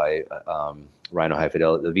cut by Rhino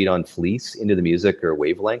Hi-Fidelity, the Beat on Fleece, Into the Music, or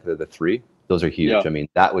Wavelength, they're the three. Those are huge. Yeah. I mean,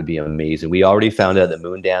 that would be amazing. We already found out that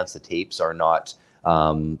Moondance, the tapes are not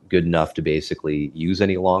good enough to basically use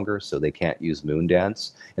any longer, so they can't use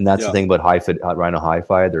Moondance. And that's the thing about Rhino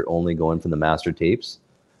Hi-Fi, they're only going from the master tapes,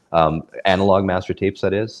 analog master tapes,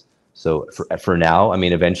 that is. So for now, I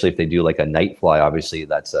mean, eventually if they do like a Nightfly, obviously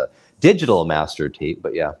that's a digital master tape,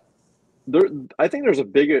 but yeah. I think there's a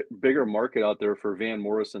bigger market out there for Van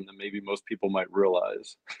Morrison than maybe most people might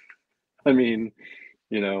realize. I mean,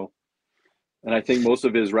 and I think most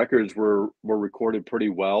of his records were recorded pretty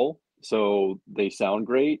well, so they sound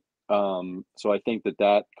great. So I think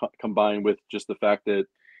that combined with just the fact that,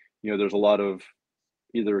 there's a lot of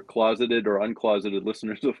either closeted or uncloseted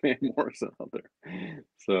listeners of Van Morrison out there.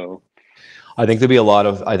 So I think there'll be a lot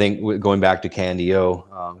of, going back to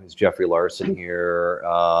Candio, is Jeffrey Larson here.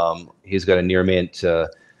 He's got a near mint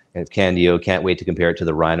Candio. Can't wait to compare it to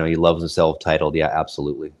the Rhino. He loves the self-titled. Yeah,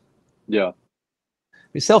 absolutely. Yeah.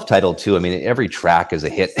 I mean, self-titled too. I mean, every track is a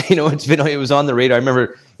hit. It was on the radar. I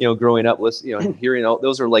remember, growing up, hearing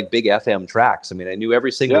those are like big FM tracks. I mean, I knew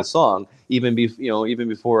every single song, even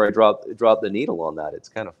before I dropped the needle on that. It's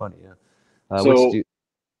kind of funny. Yeah.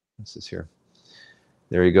 What's this here?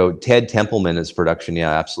 There you go. Ted Templeman is production.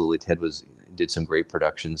 Yeah, absolutely. Ted did some great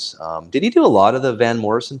productions. Did he do a lot of the Van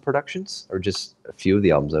Morrison productions, or just a few of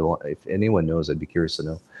the albums? If anyone knows, I'd be curious to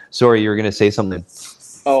know. Sorry, you were going to say something.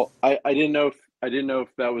 Oh, I didn't know if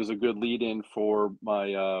that was a good lead-in for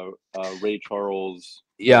my Ray Charles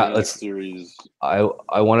Atlantic series. I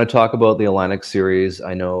want to talk about the Atlantic series.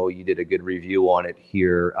 I know you did a good review on it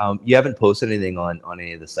here. You haven't posted anything on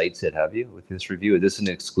any of the sites yet, have you? With this review, is this an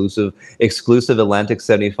exclusive Atlantic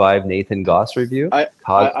 75 Nathan Goss review?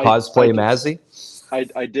 Cosplay Mazzy.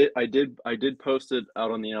 I did post it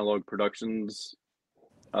out on the Analog Productions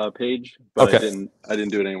page, but okay. I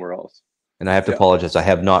didn't do it anywhere else. And I have to apologize. I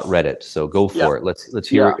have not read it, so go for it. Let's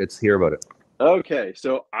hear it. Let's hear about it. Okay,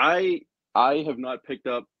 so I have not picked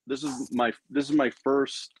up. This is my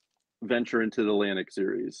first venture into the Atlantic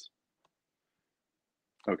series.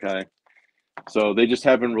 Okay, so they just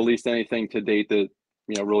haven't released anything to date that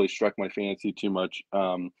really struck my fancy too much.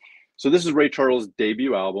 So this is Ray Charles'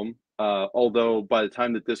 debut album. Although by the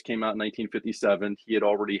time that this came out in 1957, he had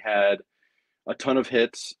already had a ton of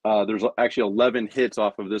hits. There's actually 11 hits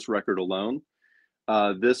off of this record alone.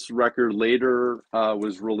 This record later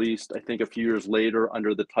was released, I think, a few years later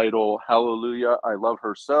under the title Hallelujah, I Love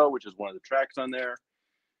Her So, which is one of the tracks on there.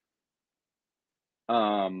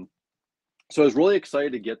 So I was really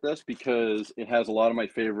excited to get this because it has a lot of my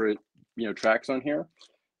favorite, tracks on here.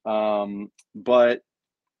 But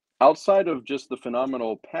outside of just the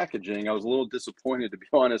phenomenal packaging, I was a little disappointed, to be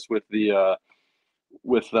honest, with the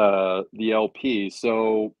LP.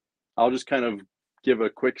 So I'll just kind of give a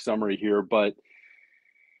quick summary here, but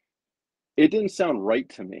it didn't sound right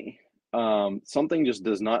to me. Something just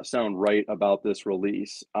does not sound right about this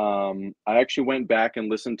release. I actually went back and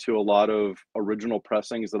listened to a lot of original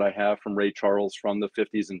pressings that I have from Ray Charles from the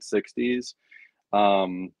 50s and 60s.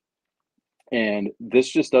 And this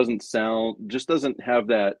just doesn't have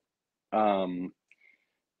that,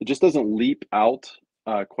 it just doesn't leap out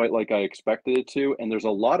quite like I expected it to. And there's a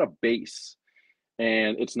lot of bass,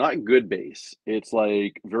 and it's not good bass. It's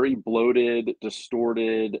like very bloated,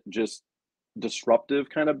 distorted, just disruptive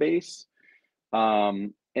kind of bass.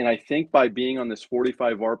 And I think by being on this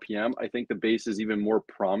 45 RPM, I think the bass is even more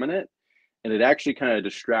prominent, and it actually kind of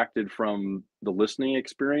distracted from the listening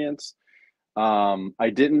experience.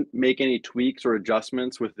 I didn't make any tweaks or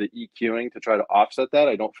adjustments with the EQing to try to offset that.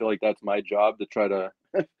 I don't feel like that's my job to try to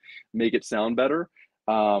make it sound better.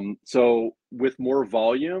 So with more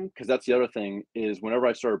volume, because that's the other thing, is whenever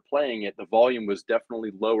I started playing it, the volume was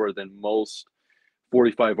definitely lower than most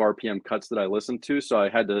 45 RPM cuts that I listened to. So I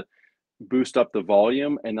had to boost up the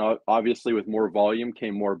volume, and obviously with more volume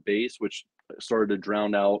came more bass, which started to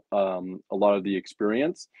drown out a lot of the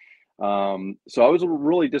experience. So I was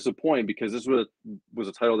really disappointed because this was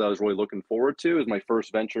a title that I was really looking forward to. It was my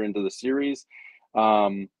first venture into the series.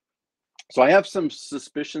 So I have some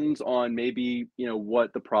suspicions on maybe,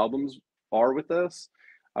 what the problems are with this.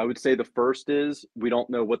 I would say the first is we don't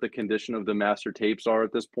know what the condition of the master tapes are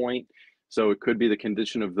at this point. So it could be the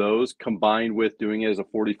condition of those combined with doing it as a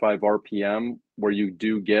 45 RPM, where you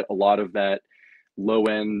do get a lot of that low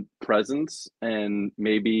end presence, and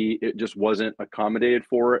maybe it just wasn't accommodated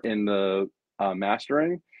for in the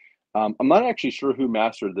mastering. I'm not actually sure who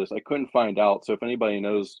mastered this. I couldn't find out. So if anybody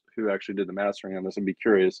knows who actually did the mastering on this, I'd be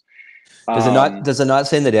curious. Does it not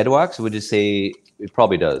say in the dead wax? Would you say it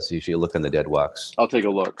probably does? Usually, you look in the dead wax. I'll take a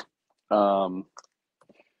look.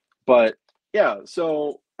 But yeah,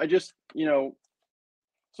 so I just so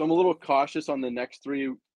I'm a little cautious on the next three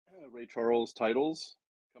Ray Charles titles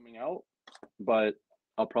coming out, but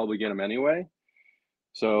I'll probably get them anyway.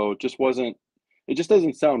 So it just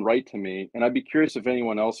doesn't sound right to me. And I'd be curious if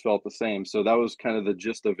anyone else felt the same. So that was kind of the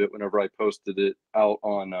gist of it whenever I posted it out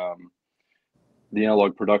on the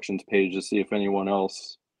Analog Productions page to see if anyone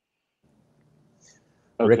else.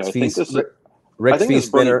 Okay, Rick's I think this is Bernie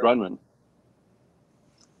Spinner. Grunman.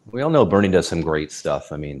 We all know Bernie does some great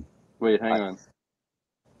stuff. I mean, wait, hang on.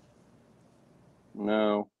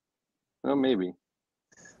 No, maybe.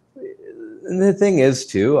 And the thing is,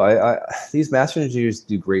 too, these master engineers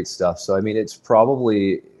do great stuff. So, I mean, it's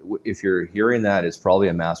probably, if you're hearing that, it's probably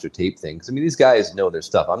a master tape thing. Because, I mean, these guys know their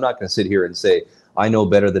stuff. I'm not going to sit here and say, I know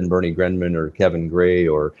better than Bernie Grenman or Kevin Gray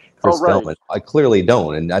or Chris Bellman. I clearly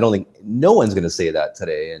don't. And I don't think no one's going to say that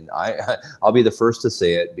today. And I'll be the first to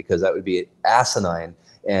say it, because that would be asinine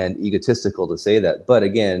and egotistical to say that. But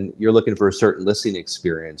again, you're looking for a certain listening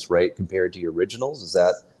experience, right, compared to your originals. Is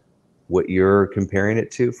that what you're comparing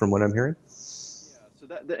it to, from what I'm hearing? Yeah, so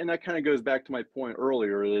that kind of goes back to my point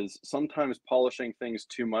earlier, is sometimes polishing things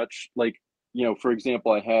too much. Like, for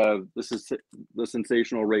example, I have the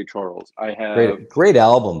sensational Ray Charles. I have great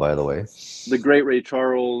album, by the way. The great Ray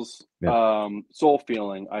Charles, Soul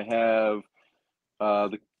Feeling. I have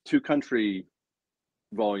the Two Country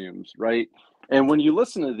volumes, right? And when you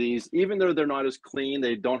listen to these, even though they're not as clean,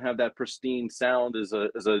 they don't have that pristine sound as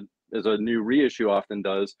a new reissue often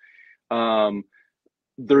does.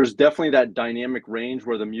 There's definitely that dynamic range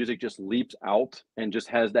where the music just leaps out and just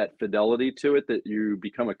has that fidelity to it that you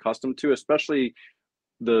become accustomed to, especially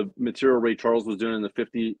the material Ray Charles was doing in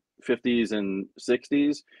the 50s and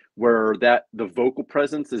 60s, where the vocal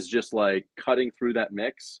presence is just like cutting through that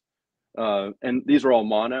mix. And these are all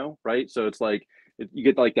mono, right? So it's like you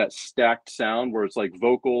get like that stacked sound where it's like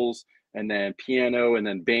vocals and then piano and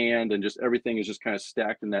then band, and just everything is just kind of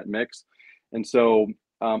stacked in that mix. And so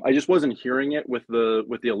I just wasn't hearing it with the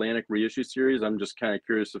Atlantic reissue series. I'm just kind of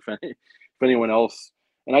curious if anyone else,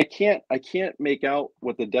 and I can't make out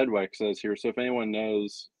what the deadwax says here. So if anyone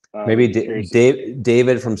knows, maybe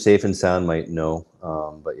David from Safe and Sound might know.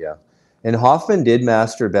 But yeah, and Hoffman did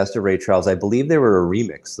master Best of Ray Charles. I believe they were a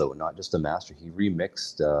remix, though, not just a master. He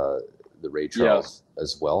remixed the Ray Charles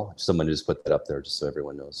as well. Someone just put that up there just so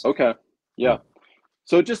everyone knows. Okay, yeah.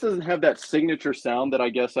 So it just doesn't have that signature sound that I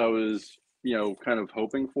guess I was, kind of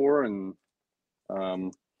hoping for. And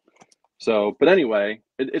um, but anyway,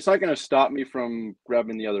 it's not going to stop me from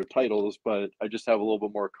grabbing the other titles, but I just have a little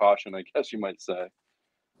bit more caution, I guess you might say.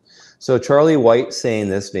 So Charlie White saying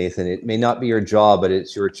this, Nathan, it may not be your job, but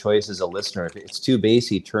it's your choice as a listener. If it's too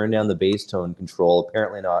bassy, turn down the bass tone control.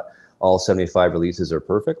 Apparently not all 75 releases are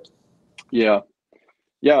perfect. Yeah.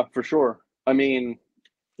 Yeah, for sure. I mean,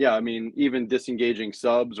 yeah, I mean, even disengaging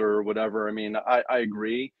subs or whatever, I mean, I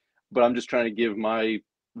agree, but I'm just trying to give my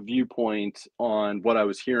viewpoint on what I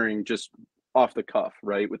was hearing just off the cuff,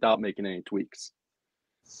 right? Without making any tweaks.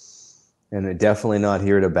 And definitely not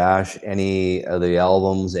here to bash any of the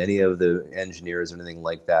albums, any of the engineers, or anything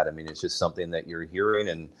like that. I mean, it's just something that you're hearing,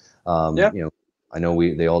 and Yeah. I know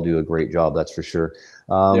they all do a great job. That's for sure.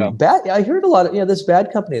 Yeah. I heard a lot of this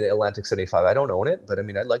Bad Company, the Atlantic 75. I don't own it, but I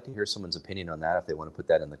mean, I'd like to hear someone's opinion on that if they want to put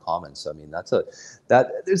that in the comments. I mean,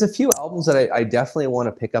 there's a few albums that I definitely want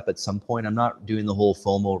to pick up at some point. I'm not doing the whole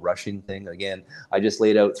FOMO rushing thing again. I just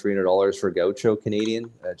laid out $300 for Gaucho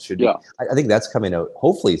Canadian. It should be. Yeah. I think that's coming out.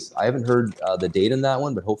 Hopefully, I haven't heard the date on that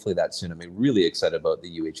one, but hopefully that's soon. I'm really excited about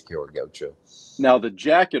the UHQ or Gaucho. Now the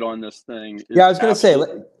jacket on this thing is Yeah, I was going to say,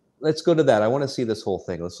 let's go to that. I want to see this whole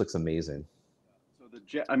thing. This looks amazing. So the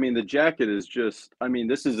jacket is just, I mean,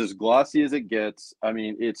 this is as glossy as it gets. I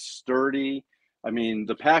mean, it's sturdy. I mean,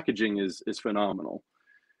 the packaging is phenomenal.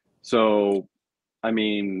 So, I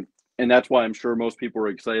mean, and that's why I'm sure most people are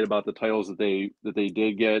excited about the titles that they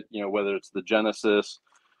did get, whether it's the Genesis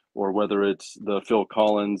or whether it's the Phil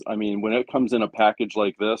Collins. I mean, when it comes in a package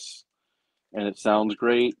like this and it sounds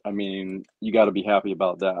great, I mean, you got to be happy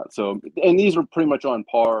about that. So, and these are pretty much on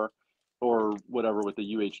par or whatever with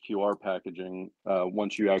the UHQR packaging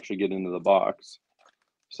once you actually get into the box.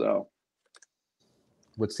 So,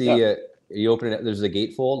 what's the? You open it. There's a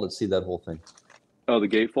gatefold. Let's see that whole thing. Oh, the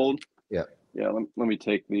gatefold. Yeah. Yeah. Let me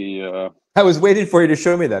take the. I was waiting for you to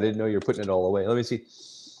show me that. I didn't know you were putting it all away. Let me see.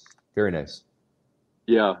 Very nice.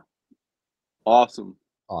 Yeah. Awesome.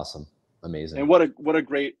 Awesome. Amazing. And what a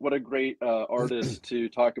great artist to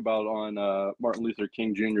talk about on Martin Luther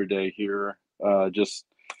King Jr. Day here.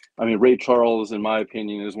 I mean, Ray Charles, in my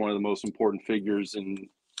opinion, is one of the most important figures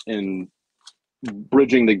in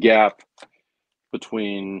bridging the gap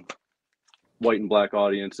between white and black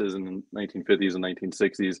audiences in the 1950s and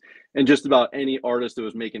 1960s, and just about any artist that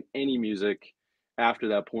was making any music after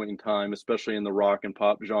that point in time, especially in the rock and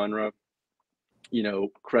pop genre,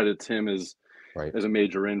 credits him as a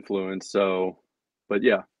major influence. So, but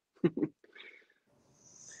yeah.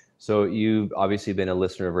 So you've obviously been a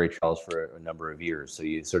listener of Ray Charles for a number of years. So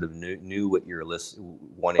you sort of knew what you were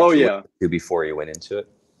wanting to before you went into it.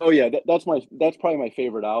 Oh yeah, that's probably my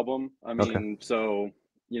favorite album. I mean, so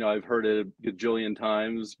I've heard it a gajillion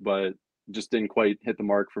times, but just didn't quite hit the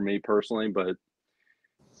mark for me personally. But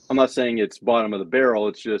I'm not saying it's bottom of the barrel.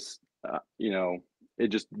 It's just it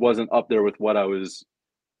just wasn't up there with what I was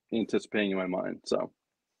anticipating in my mind. So.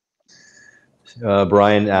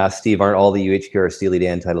 Brian asked, Steve, aren't all the UHQR Steely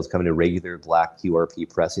Dan titles coming to regular black QRP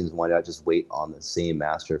pressings? Why not just wait on the same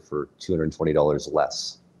master for $220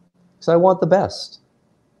 less? Because I want the best.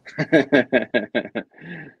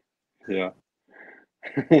 Yeah.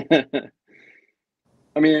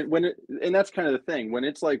 I mean, and that's kind of the thing, when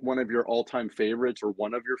it's like one of your all-time favorites or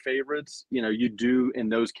one of your favorites, you do in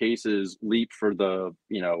those cases leap for the,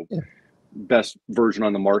 best version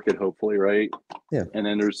on the market, hopefully, right? Yeah. And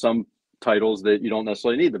then there's some titles that you don't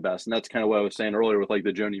necessarily need the best. And that's kind of what I was saying earlier with like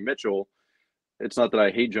the Joni Mitchell. It's not that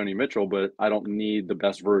I hate Joni Mitchell, but I don't need the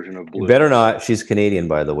best version of Blue. You better not. She's Canadian,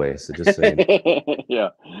 by the way. So just saying.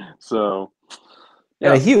 Yeah. So.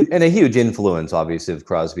 Yeah. And a huge influence, obviously, of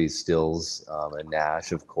Crosby, Stills, and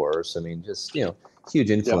Nash, of course. I mean, just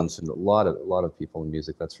huge influence from a lot of people in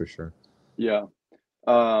music. That's for sure. Yeah.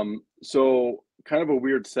 So kind of a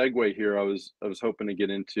weird segue here I was hoping to get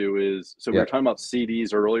into is, so we were talking about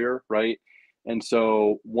CDs earlier, right? And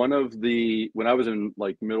so when I was in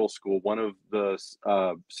like middle school, one of the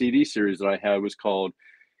CD series that I had was called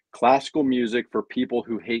Classical Music for People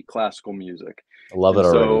Who Hate Classical Music. I love it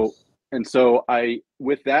already. And so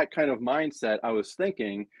with that kind of mindset, I was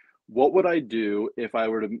thinking, what would I do if I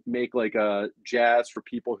were to make like a jazz for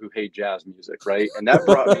people who hate jazz music, right? And that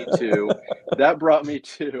brought me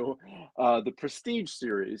to the Prestige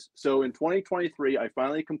series. So in 2023, I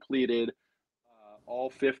finally completed all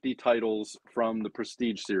 50 titles from the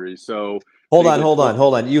Prestige series. So hold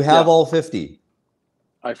on. You have all 50.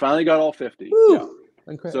 I finally got all 50. Woo!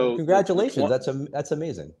 Yeah. So congratulations. That's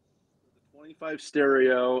amazing. The 25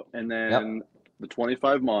 stereo and then the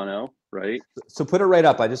 25 mono, right? So put it right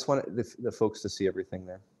up. I just want the folks to see everything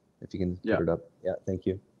there. if you can Yeah. put it up. Yeah, thank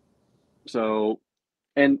you. So,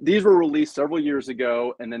 and these were released several years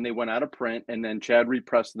ago, and then they went out of print, and then Chad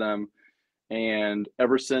repressed them. And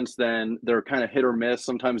ever since then, they're kind of hit or miss.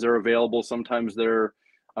 Sometimes they're available, sometimes they're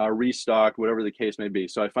restocked, whatever the case may be.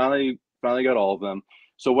 So I finally got all of them.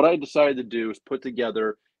 So what I decided to do is put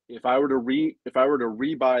together, if I were to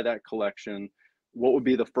rebuy that collection, what would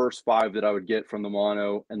be the first 5 that I would get from the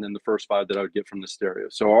mono, and then the first 5 that I would get from the stereo.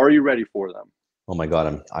 So are you ready for them? Oh my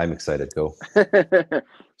God, I'm excited. Go.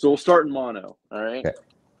 So we'll start in mono. All right. Okay.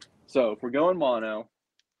 So if we're going mono,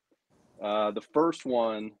 the first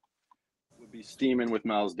one would be Steamin' with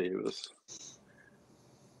Miles Davis.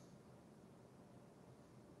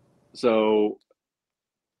 So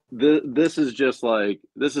this is just like,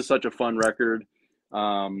 this is such a fun record.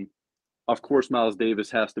 Of course, Miles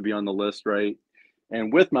Davis has to be on the list, right?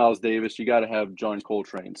 And with Miles Davis, you got to have John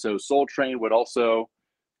Coltrane. So Soul Train would also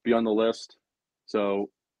be on the list. So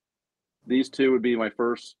these two would be my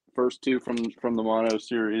first 2 from the mono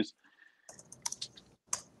series.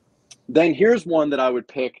 Then here's one that I would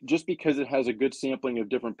pick just because it has a good sampling of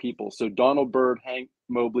different people. So Donald Byrd, Hank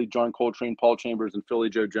Mobley, John Coltrane, Paul Chambers, and Philly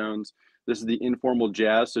Joe Jones. This is the Informal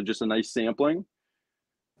Jazz, so just a nice sampling.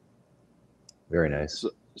 Very nice.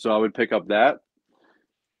 So I would pick up that.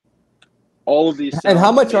 All of these sounds. And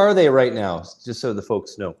how much are they right now? Just so the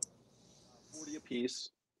folks know. 40 a piece.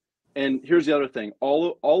 And here's the other thing.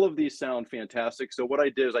 All of these sound fantastic. So what I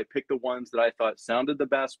did is I picked the ones that I thought sounded the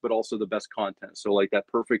best, but also the best content. So like that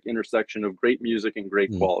perfect intersection of great music and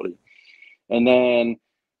great quality. And then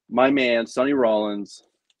my man, Sonny Rollins.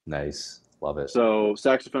 Nice. Love it. So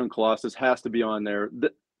Saxophone Colossus has to be on there.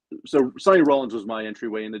 So Sonny Rollins was my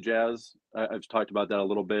entryway into jazz. I've talked about that a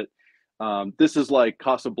little bit. This is like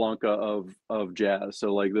Casablanca of jazz.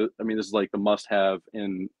 So like this is like the must-have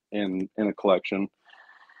in a collection.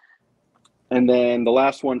 And then the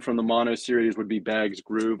last one from the mono series would be Bag's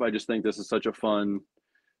Groove. I just think this is such a fun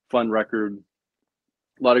record.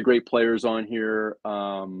 A lot of great players on here.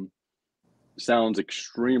 Sounds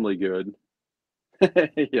extremely good.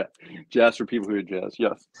 Yeah, jazz for people who are jazz.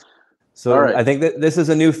 Yes. So right. I think that this is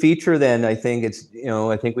a new feature. Then I think it's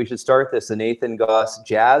I think we should start this. The Nathan Goss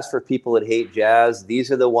Jazz for people that hate jazz.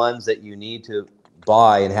 These are the ones that you need to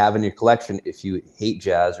buy and have in your collection if you hate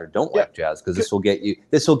jazz or don't like jazz, because this will get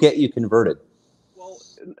you converted. Well,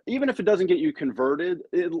 even if it doesn't get you converted,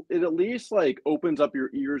 it at least like opens up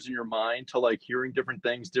your ears and your mind to like hearing different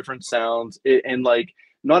things, different sounds, and like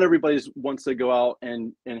not everybody wants to go out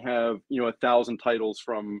and have 1,000 titles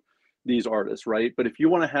from these artists, right? But if you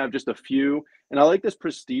want to have just a few, and I like this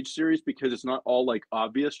Prestige series because it's not all like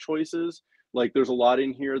obvious choices. Like there's a lot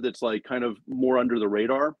in here that's like kind of more under the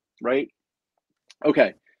radar, right?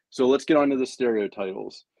 Okay, so let's get on to the stereo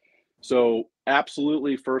titles. So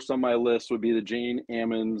absolutely first on my list would be the Jane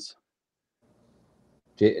Ammons.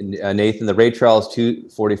 Nathan, the Ray Charles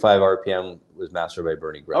 245 RPM was mastered by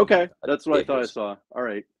Bernie Graham. Okay, that's what I thought I saw. All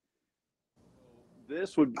right.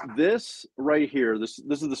 This right here, this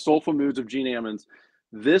is the Soulful Moods of Gene Ammons.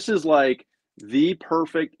 This is like the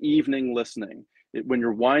perfect evening listening. When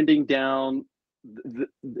you're winding down,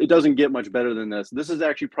 it doesn't get much better than this. This is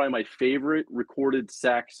actually probably my favorite recorded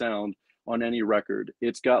sax sound on any record.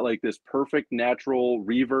 It's got like this perfect natural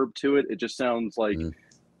reverb to it. It just sounds like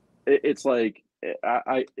it's like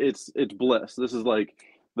it's bliss. This is like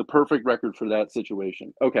the perfect record for that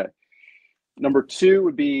situation. Okay. Number 2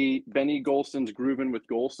 would be Benny Golson's Groovin' with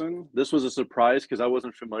Golson. This was a surprise because I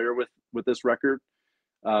wasn't familiar with this record.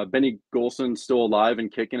 Benny Golson's still alive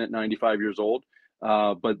and kicking at 95 years old.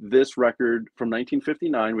 But this record from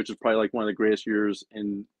 1959, which is probably like one of the greatest years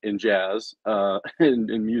in jazz,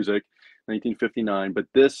 in music, 1959. But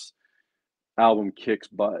this album kicks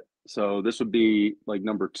butt. So this would be like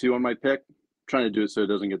number 2 on my pick. I'm trying to do it so it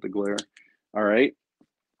doesn't get the glare. All right.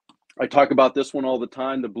 I talk about this one all the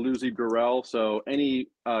time, the Bluesy Burrell. So any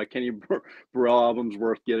Kenny Burrell album's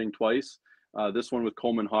worth getting twice. This one with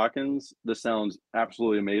Coleman Hawkins, this sounds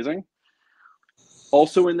absolutely amazing.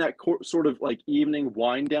 Also in that sort of like evening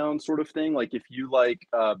wind down sort of thing, like if you like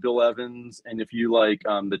Bill Evans and if you like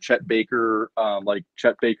the Chet Baker, like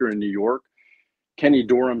Chet Baker in New York, Kenny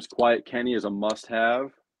Dorham's Quiet Kenny is a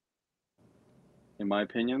must-have, in my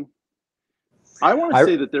opinion. I want to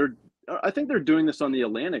say that I think they're doing this on the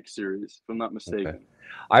Atlantic series, if I'm not mistaken. Okay.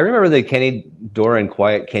 I remember the Kenny Dorham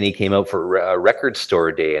Quiet Kenny came out for a record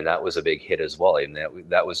store day, and that was a big hit as well. And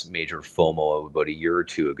that was major FOMO about a year or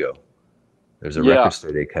 2 ago. There's a record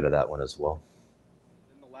store day cut of that one as well.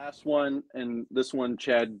 And the last one, and this one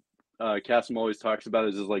Chad Kasim always talks about,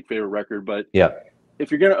 is his like favorite record, but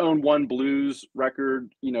if you're going to own one blues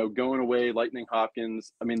record, you know, Going Away, Lightning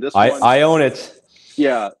Hopkins, I mean, this I one, I own it.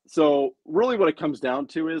 yeah. So really what it comes down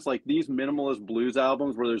to is like these minimalist blues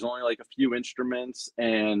albums where there's only like a few instruments,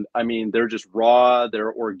 and I mean, they're just raw,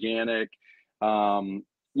 they're organic.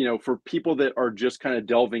 You know, for people that are just kind of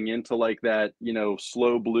delving into like that, you know,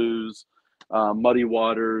 slow blues, Muddy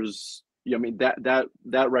Waters, I mean,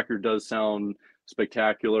 that record does sound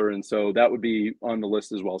spectacular. And so that would be on the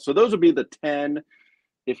list as well. So those would be the 10.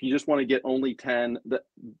 If you just want to get only 10, that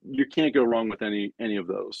you can't go wrong with any of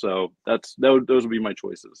those. So those would be my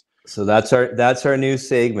choices. So that's our new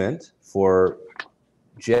segment for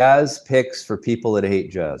jazz picks for people that hate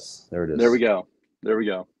jazz. There it is. There we go. There we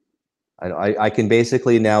go. I can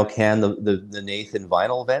basically now can the Nathan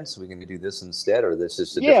vinyl event, so we can do this instead, or this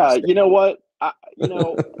is a Yeah, different you know what? You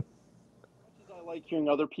know, as much as I like hearing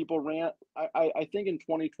other people rant, I think in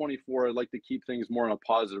 2024 I'd like to keep things more on a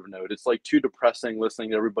positive note. It's like too depressing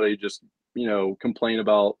listening to everybody just, you know, complain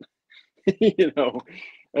about you know,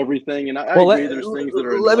 everything. And I agree there's things that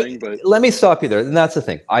are annoying, but let me stop you there. And that's the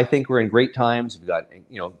thing. I think we're in great times. We've got,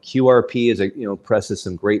 you know, QRP is a, you know, presses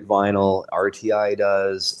some great vinyl. RTI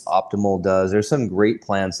does, Optimal does. There's some great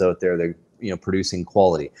plants out there that, you know, producing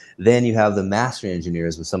quality. Then you have the master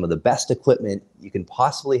engineers with some of the best equipment you can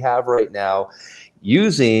possibly have right now,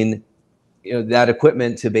 using, you know, that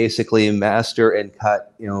equipment to basically master and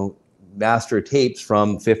cut, you know, master tapes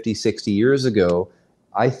from 50, 60 years ago.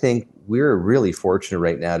 I think we're really fortunate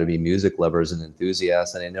right now to be music lovers and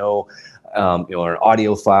enthusiasts. And I know, you know, an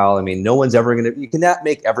audiophile, I mean, no one's ever going to, you cannot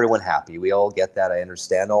make everyone happy. We all get that. I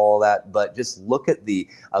understand all that. But just look at the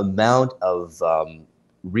amount of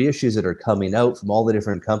reissues that are coming out from all the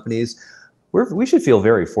different companies. We should feel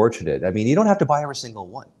very fortunate. I mean, you don't have to buy every single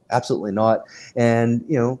one. Absolutely not. And,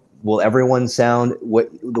 you know, will everyone sound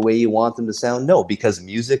the way you want them to sound? No, because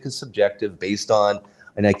music is subjective based on,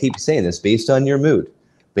 and I keep saying this, based on your mood,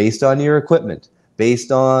 based on your equipment,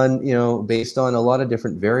 based on, you know, based on a lot of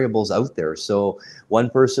different variables out there. So one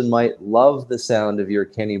person might love the sound of your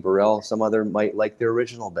Kenny Burrell, some other might like the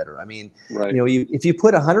original better. I mean, right. You know, if you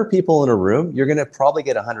put 100 people in a room, you're going to probably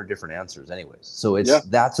get 100 different answers anyways. So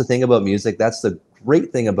that's the thing about music. That's the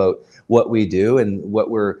great thing about what we do and what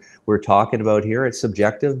we're talking about here. It's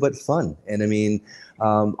subjective but fun. And I mean,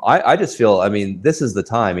 I just feel, I mean, this is the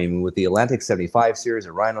time. I mean, with the Atlantic 75 series,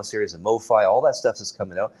 the Rhino series, the MoFi, all that stuff is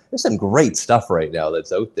coming out. There's some great stuff right now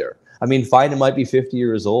that's out there. I mean, fine, it might be 50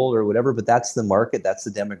 years old or whatever, but that's the market, that's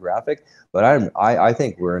the demographic. But I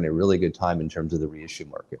think we're in a really good time in terms of the reissue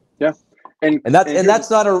market. Yeah. And that's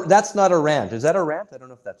not a rant. Is that a rant? I don't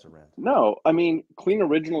know if that's a rant. No, I mean, clean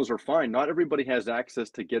originals are fine. Not everybody has access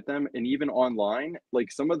to get them. And even online,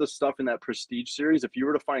 like some of the stuff in that Prestige series, if you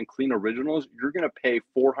were to find clean originals, you're going to pay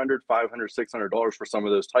 $400, $500, $600 for some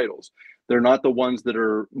of those titles. They're not the ones that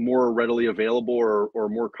are more readily available or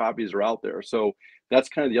more copies are out there. So that's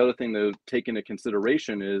kind of the other thing to take into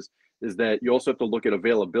consideration is that you also have to look at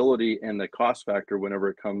availability and the cost factor whenever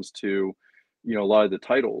it comes to, you know, a lot of the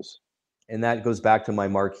titles. And that goes back to my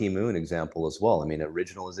Marquee Moon example as well. I mean,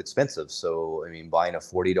 original is expensive. So, I mean, buying a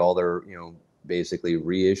 $40, you know, basically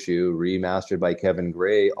reissue, remastered by Kevin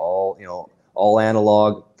Gray, all, you know, all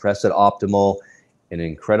analog, pressed at Optimal, an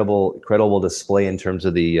incredible display in terms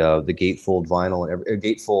of the gatefold vinyl and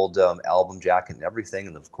gatefold album jacket and everything.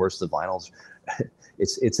 And of course the vinyls,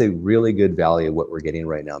 it's a really good value of what we're getting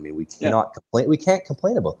right now. I mean, we cannot complain. We can't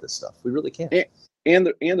complain about this stuff. We really can't.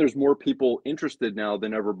 And there's more people interested now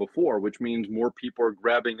than ever before, which means more people are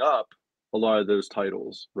grabbing up a lot of those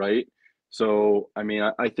titles, right? So, I mean,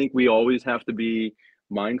 I think we always have to be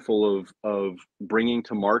mindful of bringing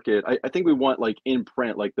to market. I think we want like in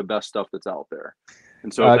print, like the best stuff that's out there.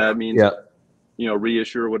 And so if that means, you know,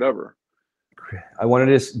 reissue or whatever. I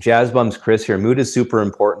wanted to Jazz Bums Chris here. Mood is super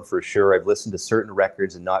important for sure. I've listened to certain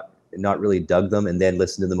records and not really dug them, and then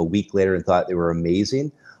listened to them a week later and thought they were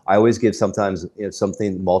amazing. I always give sometimes, you know,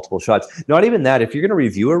 something multiple shots. Not even that. If you're going to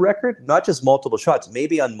review a record, not just multiple shots,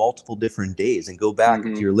 maybe on multiple different days, and go back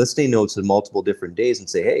to your listening notes on multiple different days and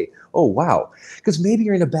say, hey, oh, wow. Because maybe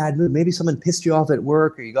you're in a bad mood. Maybe someone pissed you off at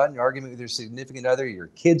work, or you got in an argument with your significant other. Your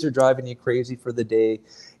kids are driving you crazy for the day.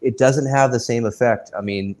 It doesn't have the same effect. I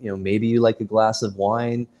mean, you know, maybe you like a glass of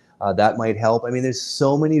wine. That might help. I mean, there's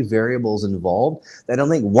so many variables involved that I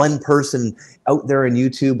don't think one person out there in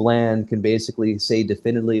YouTube land can basically say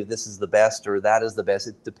definitively this is the best or that is the best.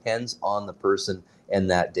 It depends on the person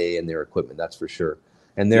and that day and their equipment, that's for sure.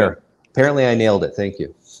 And apparently I nailed it. Thank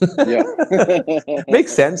you. Yeah.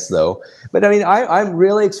 Makes sense though. But I mean, I'm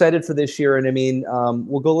really excited for this year. And I mean,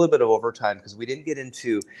 we'll go a little bit of overtime because we didn't get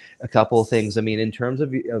into a couple of things. I mean, in terms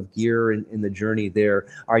of gear in the journey there,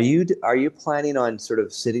 are you planning on sort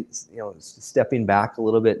of sitting, stepping back a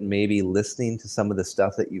little bit and maybe listening to some of the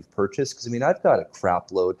stuff that you've purchased? Because I mean, I've got a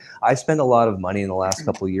crap load. I spent a lot of money in the last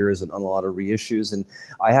couple of years on a lot of reissues, and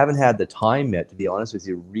I haven't had the time yet, to be honest with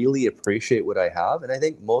you, really appreciate what I have. And I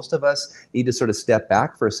think most of us need to sort of step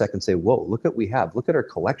back for a second and say, whoa, look at what we have. Look at our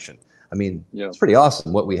collection. I mean, Yeah. it's pretty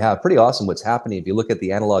awesome what we have. Pretty awesome what's happening. If you look at the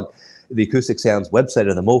the Acoustic Sounds website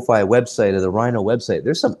or the MoFi website or the Rhino website,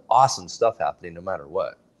 there's some awesome stuff happening no matter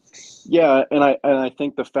what. Yeah, and I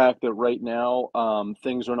think the fact that right now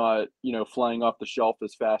things are not flying off the shelf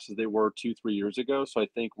as fast as they were 2 3 years ago. So I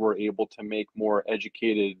think we're able to make more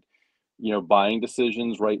educated buying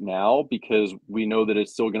decisions right now because we know that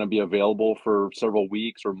it's still going to be available for several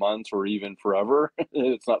weeks or months or even forever.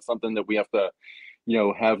 It's not something that we have to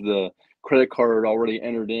have the credit card already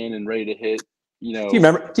entered in and ready to hit. Do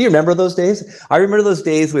you remember those days? I remember those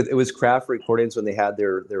days with it was Craft Recordings when they had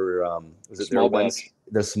their was it their Small ones, batch.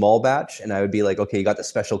 the small batch, and I would be like, okay, you got the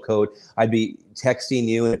special code. I'd be texting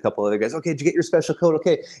you and a couple other guys, okay, did you get your special code?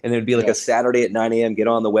 Okay, and it'd be like Yeah. a Saturday at 9 a.m. Get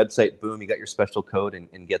on the website, boom, you got your special code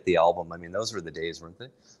and get the album. I mean, those were the days, weren't they?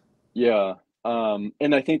 Yeah.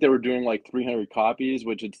 And I think they were doing like 300 copies,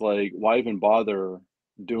 which it's like, why even bother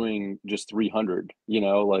doing just 300?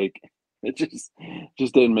 Like it just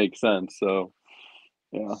didn't make sense. So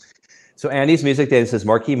yeah. So Andy's Music Day says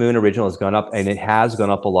Marquee Moon original has gone up, and it has gone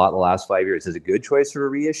up a lot in the last 5 years. Is it a good choice for a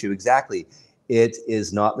reissue? Exactly. It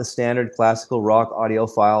is not the standard classical rock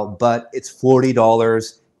audiophile, but it's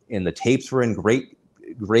 $40, and the tapes were in great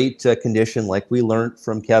condition, like we learned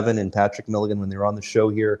from Kevin and Patrick Milligan when they were on the show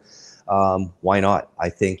here. Why not? I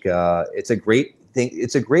think it's a great thing.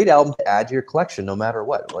 It's a great album to add to your collection, no matter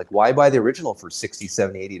what. Like, why buy the original for $60,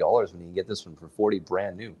 $70, $80 when you can get this one for 40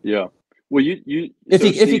 brand new? Yeah. Well, If so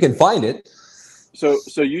you Steve, can find it. so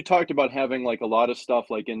you talked about having like a lot of stuff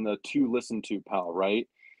like in the to listen to pal, right?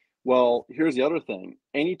 Well, here's the other thing.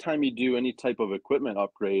 Anytime you do any type of equipment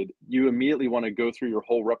upgrade, you immediately want to go through your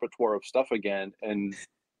whole repertoire of stuff again. And,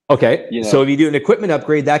 Okay, you so know, if you do an equipment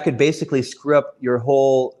upgrade, that could basically screw up your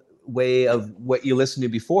whole way of what you listened to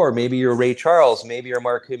before. Maybe your Ray Charles, maybe your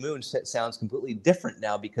Mark Moon sounds completely different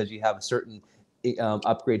now because you have a certain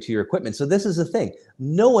upgrade to your equipment. So this is the thing.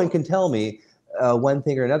 No one can tell me one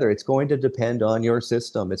thing or another. It's going to depend on your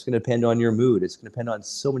system. It's going to depend on your mood. It's going to depend on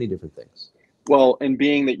so many different things. well, and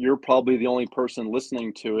being that you're probably the only person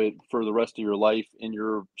listening to it for the rest of your life in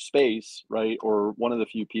your space, right? Or one of the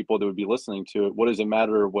few people that would be listening to it, what does it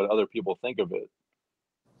matter what other people think of it?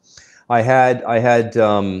 I had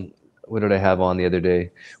what did I have on the other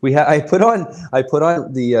day? I put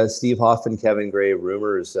on the Steve Hoffman, Kevin Gray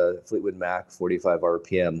Rumors Fleetwood Mac 45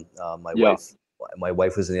 RPM. Yeah. My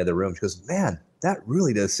wife was in the other room. She goes, "Man, that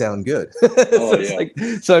really does sound good." Oh So it's yeah. like,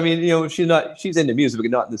 I mean, she's into music, but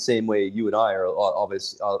not in the same way you and I are.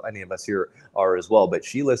 Obviously, any of us here are as well. But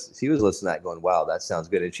she was listening to that, going, "Wow, that sounds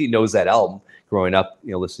good," and she knows that album growing up,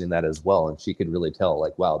 listening to that as well, and she could really tell,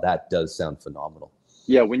 like, "Wow, that does sound phenomenal."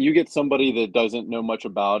 Yeah, when you get somebody that doesn't know much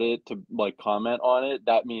about it to like comment on it,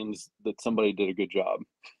 that means that somebody did a good job.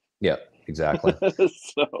 Yeah, exactly.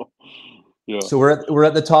 So, yeah. So we're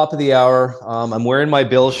at the top of the hour. I'm wearing my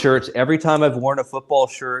Bills shirts. Every time I've worn a football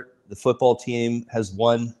shirt, the football team has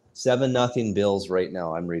won 7-0 Bills right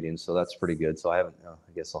now. I'm reading, so that's pretty good. So I haven't.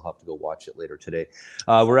 I guess I'll have to go watch it later today.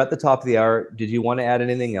 We're at the top of the hour. Did you want to add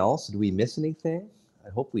anything else? Did we miss anything? I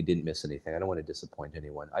hope we didn't miss anything. I don't want to disappoint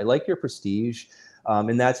anyone. I like your Prestige,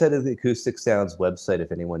 and that's at the Acoustic Sounds website.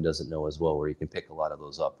 If anyone doesn't know as well, where you can pick a lot of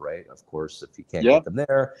those up, right? Of course, if you can't Yeah. get them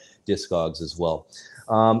there, Discogs as well.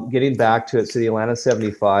 Getting back to it, so the Atlanta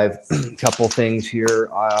 75, a couple things here.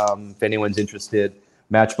 If anyone's interested,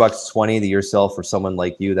 Matchbox 20, the Yourself for Someone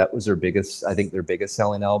Like You, that was I think their biggest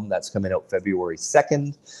selling album. That's coming out February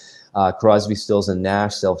 2nd. Crosby, Stills, and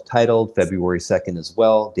Nash, self-titled, February 2nd as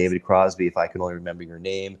well. David Crosby, If I Can Only Remember Your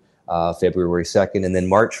Name, February 2nd. And then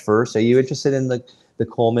March 1st, are you interested in the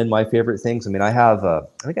Coleman, My Favorite Things? I mean, I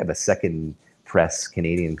think I have a second press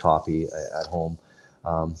Canadian copy at home.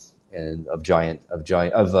 And of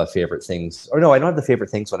Favorite Things. Or no, I don't have the Favorite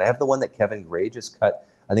Things one. I have the one that Kevin Gray just cut,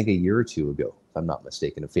 I think a year or two ago, if I'm not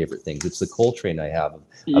mistaken, of Favorite Things. It's the Coltrane I have of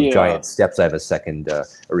Yeah. Giant Steps. I have a second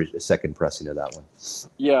pressing of that one.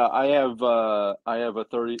 Yeah, I have a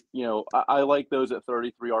 30, I like those at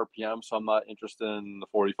 33 RPM, so I'm not interested in the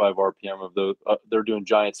 45 RPM of those. They're doing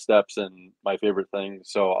Giant Steps and My Favorite Thing,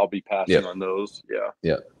 so I'll be Yeah. passing on those. Yeah.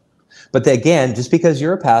 Yeah. But again, just because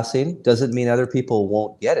you're passing doesn't mean other people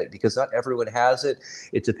won't get it, because not everyone has it.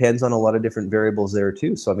 It depends on a lot of different variables there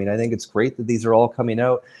too. So I mean, I think it's great that these are all coming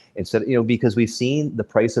out instead, you know, because we've seen the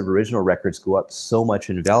price of original records go up so much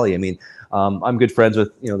in value. I mean, I'm good friends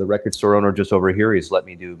with, you know, the record store owner just over here. He's let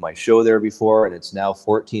me do my show there before, and it's now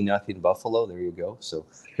 14-0 Buffalo. There you go. So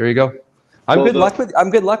there you go. I'm good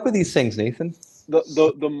luck with these things, Nathan.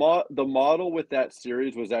 The model with that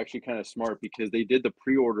series was actually kind of smart, because they did the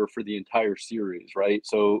pre-order for the entire series, right?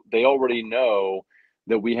 So they already know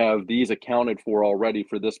that we have these accounted for already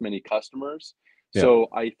for this many customers. Yeah. So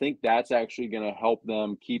I think that's actually going to help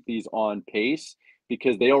them keep these on pace,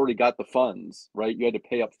 because they already got the funds, right? You had to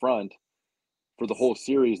pay up front for the whole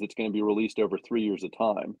series that's going to be released over 3 years of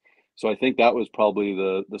time. So I think that was probably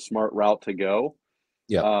the smart route to go.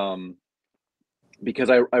 Yeah.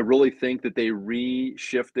 Because I really think that they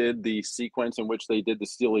reshifted the sequence in which they did the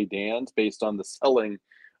Steely Dans based on the selling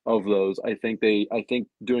of those. I think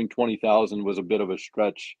doing 20,000 was a bit of a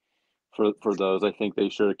stretch for those. I think they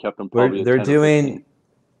should have kept them probably at 10 or 15.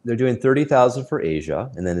 They're doing 30,000 for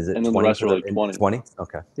Asia, and then is it And then the 20 rest for are the like 20. 20?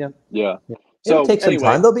 Okay. Yeah. Yeah. Yeah. It'll So take some anyway,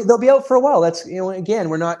 time. They'll be out for a while. That's, you know, again,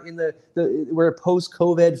 we're not in we're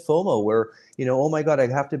post-COVID FOMO where, you know, oh my God, I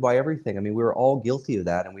have to buy everything. I mean, we were all guilty of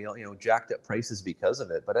that, and we all, you know, jacked up prices because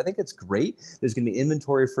of it. But I think it's great. There's going to be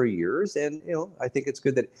inventory for years, and, you know, I think it's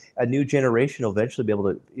good that a new generation will eventually be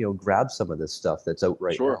able to, you know, grab some of this stuff that's out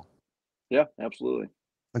right sure. now. Yeah, absolutely.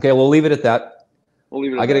 Okay, we'll leave it at that. We'll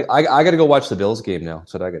leave it at that. I gotta go watch the Bills game now.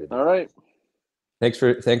 That's what I gotta do. All right. Thanks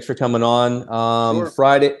for coming on. Sure.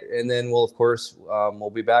 Friday, and then we'll, of course,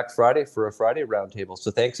 we'll be back Friday for a Friday roundtable.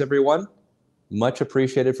 So thanks, everyone. Much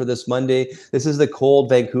appreciated for this Monday. This is the cold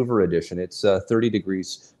Vancouver edition. It's 30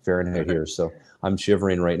 degrees Fahrenheit here, so I'm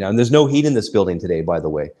shivering right now. And there's no heat in this building today, by the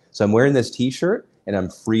way. So I'm wearing this T-shirt, and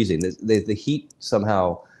I'm freezing. The heat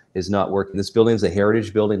somehow is not working. This building is a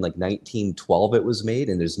heritage building, like 1912 it was made,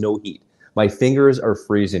 and there's no heat. My fingers are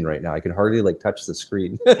freezing right now. I can hardly like touch the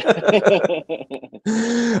screen.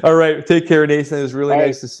 All right. Take care, Nathan. It was really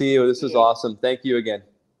nice to see you. This was awesome. Thank you again.